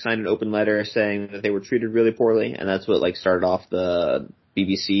employees, like, signed an open letter saying that they were treated really poorly, and that's what, like, started off the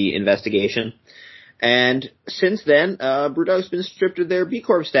BBC investigation. And since then, Brewdog's been stripped of their B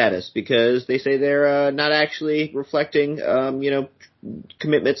Corp status because they say they're, not actually reflecting,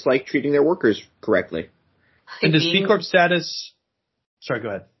 commitments like treating their workers correctly. And does B Corp status, sorry, go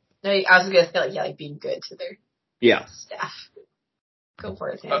ahead. No, I was going to say, like being good to their staff. Go for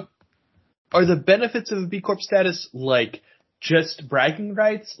it, Sam. Are the benefits of a B Corp status, like, just bragging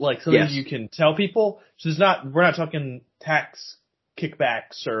rights? Like, something you can tell people? So we're not talking tax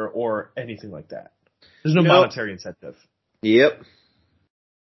kickbacks or anything like that. There's no monetary incentive. Yep.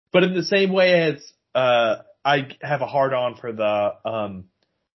 But in the same way as, I have a hard-on for the,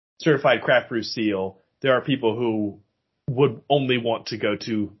 certified craft brew seal, there are people who would only want to go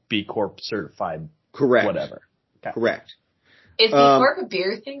to B Corp certified. Correct. Whatever. Okay. Correct. Is B Corp a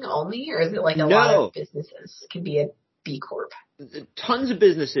beer thing only, or is it like a lot of businesses can be a B Corp? Tons of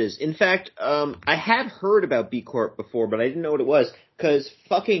businesses. In fact, I had heard about B Corp before, but I didn't know what it was, because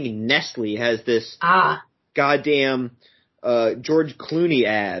fucking Nestle has this goddamn George Clooney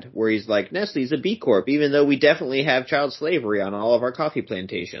ad where he's like, Nestle's a B Corp, even though we definitely have child slavery on all of our coffee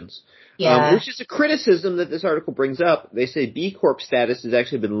plantations. Yeah. Which is a criticism that this article brings up. They say B Corp status has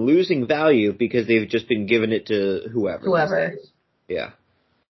actually been losing value because they've just been giving it to whoever. Yeah.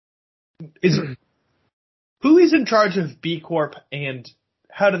 Who is in charge of B Corp and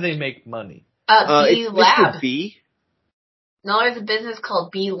how do they make money? B it's Lab. Mr. B. No, there's a business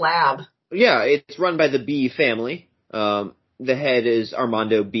called B Lab. Yeah, it's run by the B family. The head is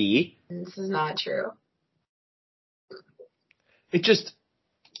Armando B. This is not true.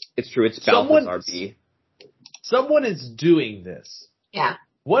 It's true. It's Balthazar B. Someone is doing this. Yeah.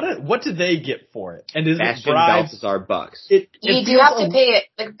 What do they get for it? And is Bastion it bribes? Balthazar bucks. You do have to pay it.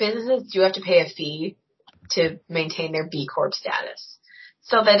 Like businesses do have to pay a fee to maintain their B Corp status.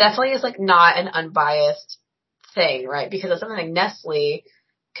 So that definitely is like not an unbiased thing, right? Because it's something like Nestle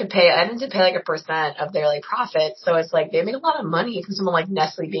could pay. I think to pay like 1% of their like profit. So it's like they make a lot of money from someone like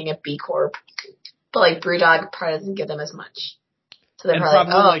Nestle being a B Corp, but like BrewDog probably doesn't give them as much. So they're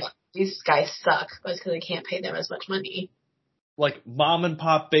probably like, these guys suck, but it's because they can't pay them as much money. Like mom and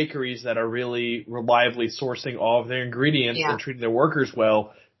pop bakeries that are really reliably sourcing all of their ingredients and treating their workers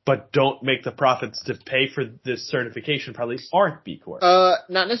well, but don't make the profits to pay for this certification probably aren't B Corp.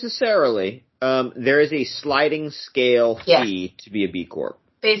 Not necessarily. There is a sliding scale fee to be a B Corp.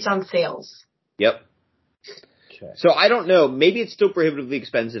 Based on sales. Yep. Okay. So I don't know. Maybe it's still prohibitively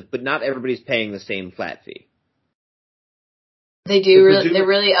expensive, but not everybody's paying the same flat fee. They do. They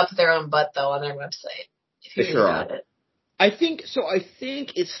really up their own butt though on their website. If you read about it. I think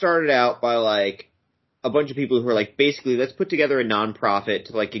it started out by like a bunch of people who are like, basically, let's put together a nonprofit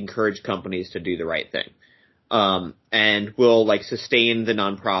to like encourage companies to do the right thing. And we'll like sustain the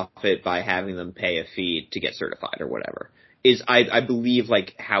nonprofit by having them pay a fee to get certified or whatever. Is I believe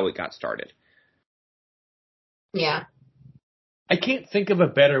like how it got started. Yeah. I can't think of a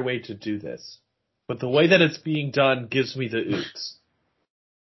better way to do this, but the way that it's being done gives me the oops.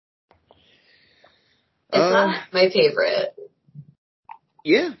 It's not my favorite.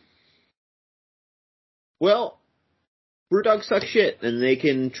 Yeah. Well, BrewDog sucks shit, and they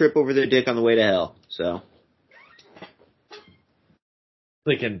can trip over their dick on the way to hell, so.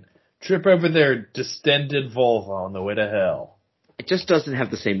 They can trip over their distended vulva on the way to hell. It just doesn't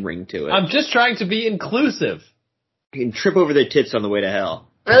have the same ring to it. I'm just trying to be inclusive. You can trip over their tits on the way to hell.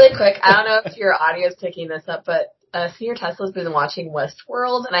 Really quick, I don't know if your audio is picking this up, but Senior Tesla's been watching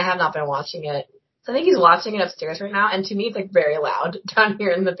Westworld, and I have not been watching it. So I think he's watching it upstairs right now, and to me it's like very loud down here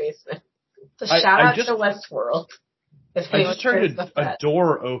in the basement. So shout out to Westworld. I just heard a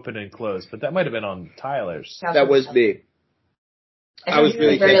door open and close, but that might have been on Tyler's. That was me. I was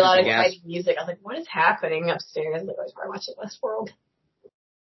really very loud, exciting music. I was like, what is happening upstairs? Like, I was probably watching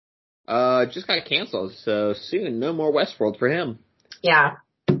Westworld. Just got canceled, so soon no more Westworld for him. Yeah.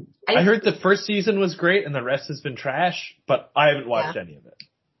 I heard the first season was great and the rest has been trash, but I haven't watched any of it.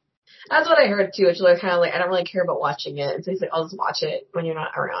 That's what I heard too, which was kind of like, I don't really care about watching it. And so he's like, I'll just watch it when you're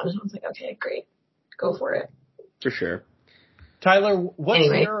not around. And I was like, okay, great. Go for it. For sure. Tyler, what's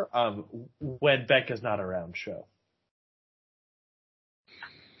your when Becca's not around show?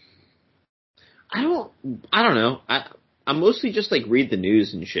 I don't know. I mostly just like read the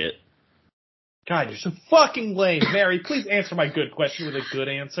news and shit. God, you're so fucking lame. Mary, please answer my good question with a good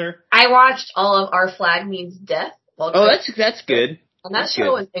answer. I watched all of Our Flag Means Death. That's good. And that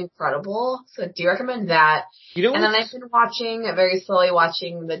show was incredible. So do you recommend that? You know, and then I've been very slowly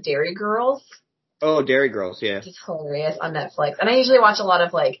watching The Dairy Girls. Oh, Dairy Girls, yeah. Which is hilarious on Netflix. And I usually watch a lot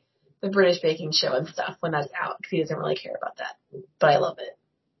of like the British baking show and stuff when that's out because he doesn't really care about that. But I love it.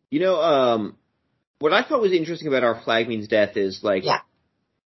 You know, what I thought was interesting about Our Flag Means Death is like,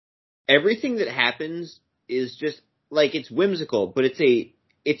 everything that happens is just like it's whimsical, but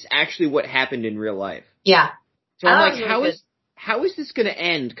it's actually what happened in real life. Yeah. So I'm like, how is this going to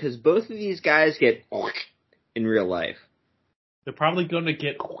end? Because both of these guys get in real life. They're probably going to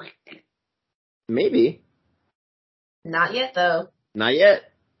get maybe. Not yet, though. Not yet.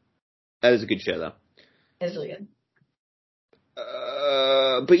 That was a good show, though. It's really good.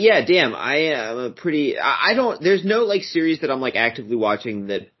 But yeah, damn, I am there's no like series that I'm like actively watching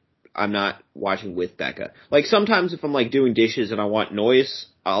that I'm not watching with Becca. Like sometimes if I'm like doing dishes and I want noise,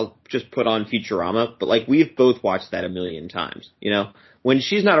 I'll just put on Futurama, but like we've both watched that a million times, you know? When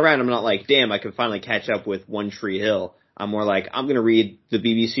she's not around, I'm not like, damn, I can finally catch up with One Tree Hill. I'm more like, I'm gonna read the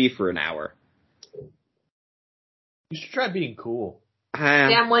BBC for an hour. You should try being cool.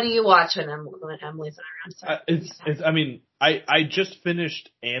 Sam, what do you watch when Emily's not around? I just finished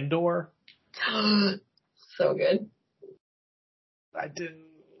Andor. So good. I didn't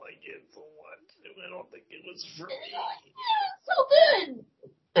like it so much. I don't think it was for me. So good.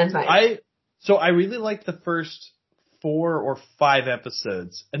 That's fine. I really liked the first 4 or 5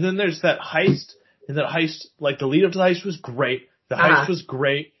 episodes. And then there's that heist, and that heist, like the lead up to the heist was great. The heist was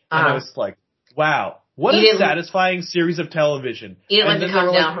great. And I was like, wow. What a satisfying series of television. You didn't like to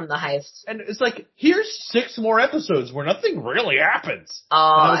come down from the heist. And it's like, here's 6 more episodes where nothing really happens. Oh,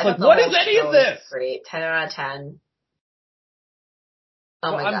 and I was like, what is any of this? Great. 10 out of 10.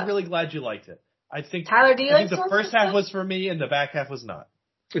 Oh well, my God. I'm really glad you liked it. I think, Tyler, do you like the first half was for me and the back half was not.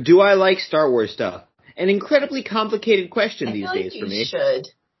 Do I like Star Wars stuff? An incredibly complicated question these days for me. You should.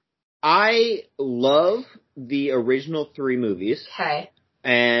 I love the original 3 movies. Okay.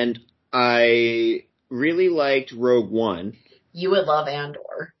 And I really liked Rogue One. You would love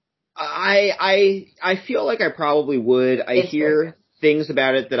Andor. I feel like I probably would. I hear things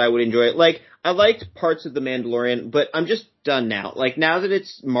about it that I would enjoy. Like, I liked parts of The Mandalorian, but I'm just done now. Like, now that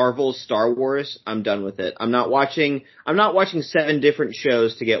it's Marvel's Star Wars, I'm done with it. I'm not watching 7 different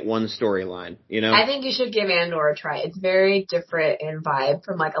shows to get one storyline, you know? I think you should give Andor a try. It's very different in vibe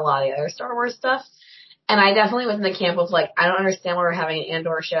from, like, a lot of the other Star Wars stuff. And I definitely was in the camp of, like, I don't understand why we're having an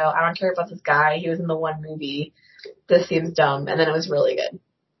Andor show. I don't care about this guy. He was in the one movie. This seems dumb. And then it was really good.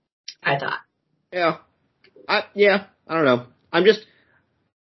 I thought. Yeah. I don't know.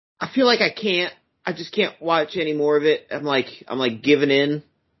 I feel like I just can't watch any more of it. I'm like giving in,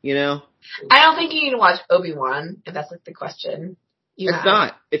 you know? I don't think you need to watch Obi-Wan, if that's like the question. It's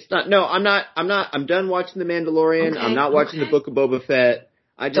not. No, I'm not. I'm done watching The Mandalorian. I'm not watching the Book of Boba Fett.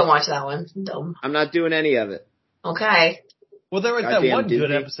 Don't watch that one. It's dumb. I'm not doing any of it. Okay. Well, there was that one Disney.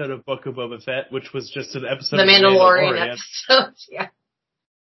 Good episode of Book of Boba Fett, which was just an episode of The Mandalorian episodes, yeah.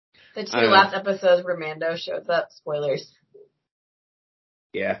 The 2 last episodes where Mando shows up. Spoilers.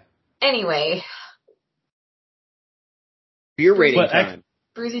 Yeah. Anyway. Beer rating time.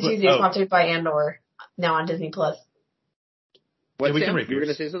 Bruisey Tuesday is sponsored by Andor, now on Disney+. What, yeah, Sam? You were going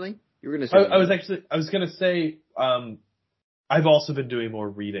to say something? I was going to say, I've also been doing more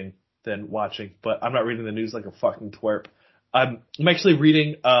reading than watching, but I'm not reading the news like a fucking twerp. I'm actually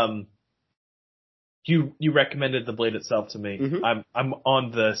reading, you recommended The Blade Itself to me. Mm-hmm. I'm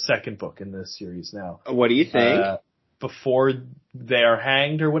on the 2nd book in this series now. What do you think? Before They Are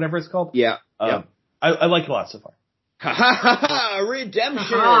Hanged or whatever it's called. Yeah. I like it a lot so far. Ha ha ha!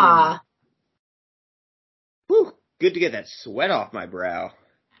 Redemption! Whew, good to get that sweat off my brow.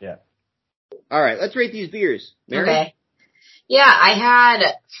 Yeah. Alright, let's rate these beers. Mary? Okay. Yeah, I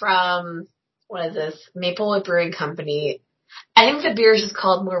had from, what is this, Maplewood Brewing Company. I think the beer is just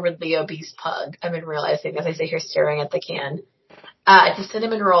called Morbidly Obese Pug. I've been realizing as I sit here staring at the can. It's a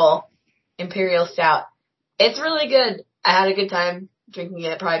cinnamon roll Imperial Stout. It's really good. I had a good time drinking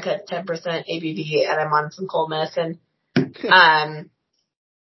it. Probably cut 10% ABV, and I'm on some cold medicine.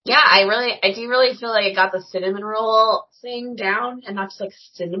 Yeah, I do really feel like it got the cinnamon roll thing down and not just like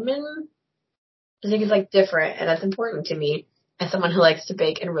cinnamon. I think it's like different and that's important to me as someone who likes to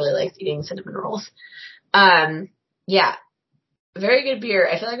bake and really likes eating cinnamon rolls. Yeah, very good beer.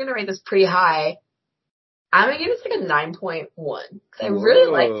 I feel like I'm gonna rate this pretty high. I'm gonna give this like a 9.1 because I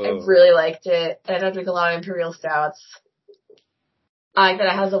really liked it. I don't drink a lot of imperial stouts. I like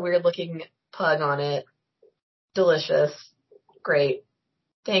that it has a weird looking pug on it. Delicious, great.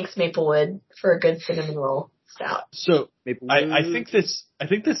 Thanks, Maplewood, for a good cinnamon roll stout. So I think this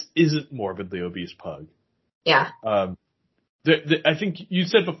isn't morbidly obese pug. Yeah. I think you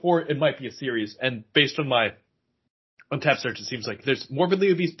said before it might be a series, and based on my tap search, it seems like there's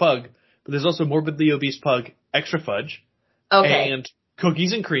morbidly obese pug, but there's also morbidly obese pug extra fudge, and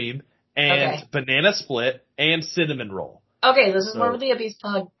cookies and cream, and banana split, and cinnamon roll. Okay, this is morbidly obese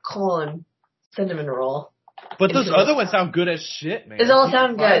pug colon cinnamon roll. But those other ones sound good as shit, man. These all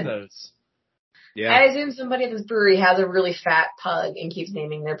sound good. Those. Yeah. I assume somebody at this brewery has a really fat pug and keeps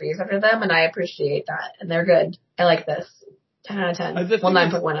naming their beers after them, and I appreciate that. And they're good. I like this. 10 out of 10. Well,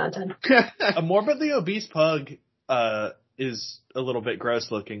 9.1 out of 10. A morbidly obese pug is a little bit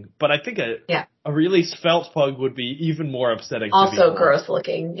gross looking, but I think a really svelte pug would be even more upsetting. Also gross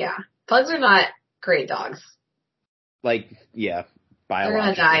looking, yeah. Pugs are not great dogs. Like, yeah. They're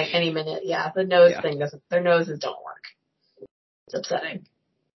gonna die any minute. Yeah, the nose thing doesn't. Their noses don't work. It's upsetting.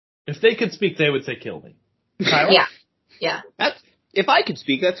 If they could speak, they would say, "Kill me." Yeah. If I could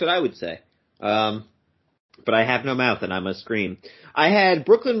speak, that's what I would say. But I have no mouth and I must scream. I had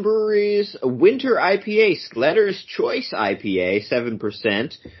Brooklyn Brewery's Winter IPA, Sledder's Choice IPA,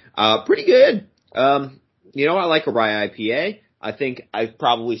 7%. Pretty good. I like a rye IPA. I think I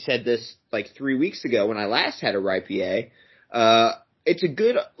probably said this like 3 weeks ago when I last had a rye IPA. It's a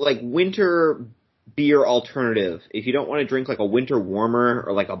good, like, winter beer alternative. If you don't want to drink, like, a winter warmer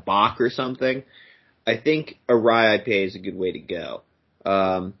or, like, a Bock or something, I think a rye IPA is a good way to go.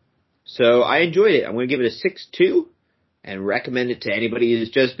 So I enjoyed it. I'm going to give it a 6.2 and recommend it to anybody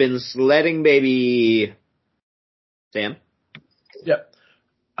who's just been sledding, baby. Sam? Yep.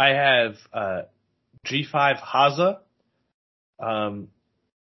 I have G5 Haza.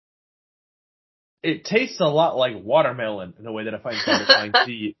 It tastes a lot like watermelon in a way that I find satisfying.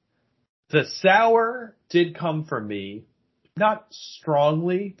 The sour did come from me, not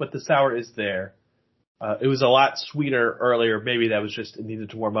strongly, but the sour is there. It was a lot sweeter earlier. Maybe that was just it needed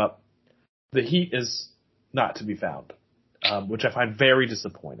to warm up. The heat is not to be found, which I find very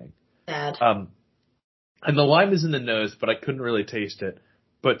disappointing. Sad. And the lime is in the nose, but I couldn't really taste it.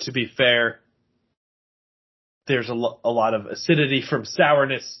 But to be fair, there's a lot of acidity from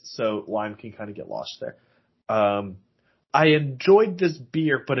sourness, so lime can kind of get lost there. I enjoyed this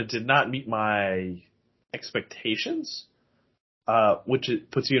beer, but it did not meet my expectations, which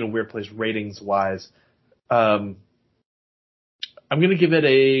it puts you in a weird place ratings-wise. I'm going to give it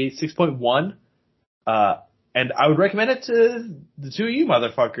a 6.1, and I would recommend it to the two of you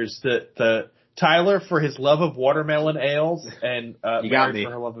motherfuckers, the Tyler for his love of watermelon ales, and Mary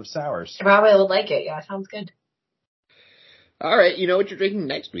for her love of sours. I probably would like it. Yeah, sounds good. All right, you know what you're drinking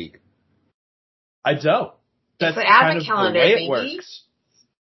next week? I don't. That's the kind advent of calendar, the way baby. it works.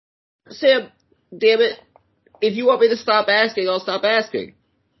 Sam, damn it. If you want me to stop asking, I'll stop asking.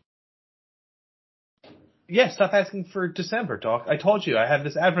 Yeah, stop asking for December, Doc. I told you I have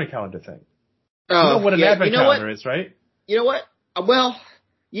this advent calendar thing. Oh, you know what an advent calendar is, right? You know what? Well,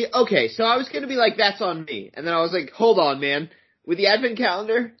 yeah, okay, so I was going to be like, that's on me. And then I was like, hold on, man. With the advent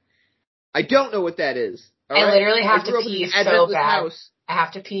calendar, I don't know what that is. I literally have to pee so bad. I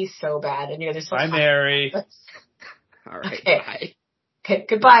have to pee so bad, and you're just Bye, Mary. All right, okay. bye. Okay,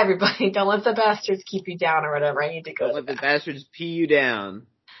 goodbye, everybody. Don't let the bastards keep you down or whatever. I need to go. Don't let the bastards pee you down.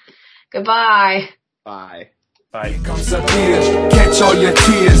 Goodbye. Bye. Bye. Here comes a beer, catch all your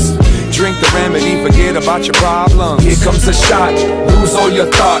tears. Drink the remedy, forget about your problems. Here comes a shot, lose all your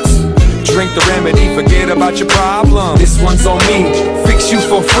thoughts. Drink the remedy, forget about your problems. This one's on me, fix you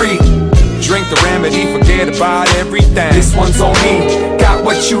for free. Drink the remedy, forget about everything. This one's on me, got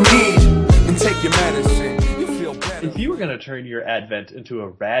what you need. And take your medicine, you feel better. If you were going to turn your advent into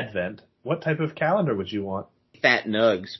a radvent, what type of calendar would you want? Fat nugs.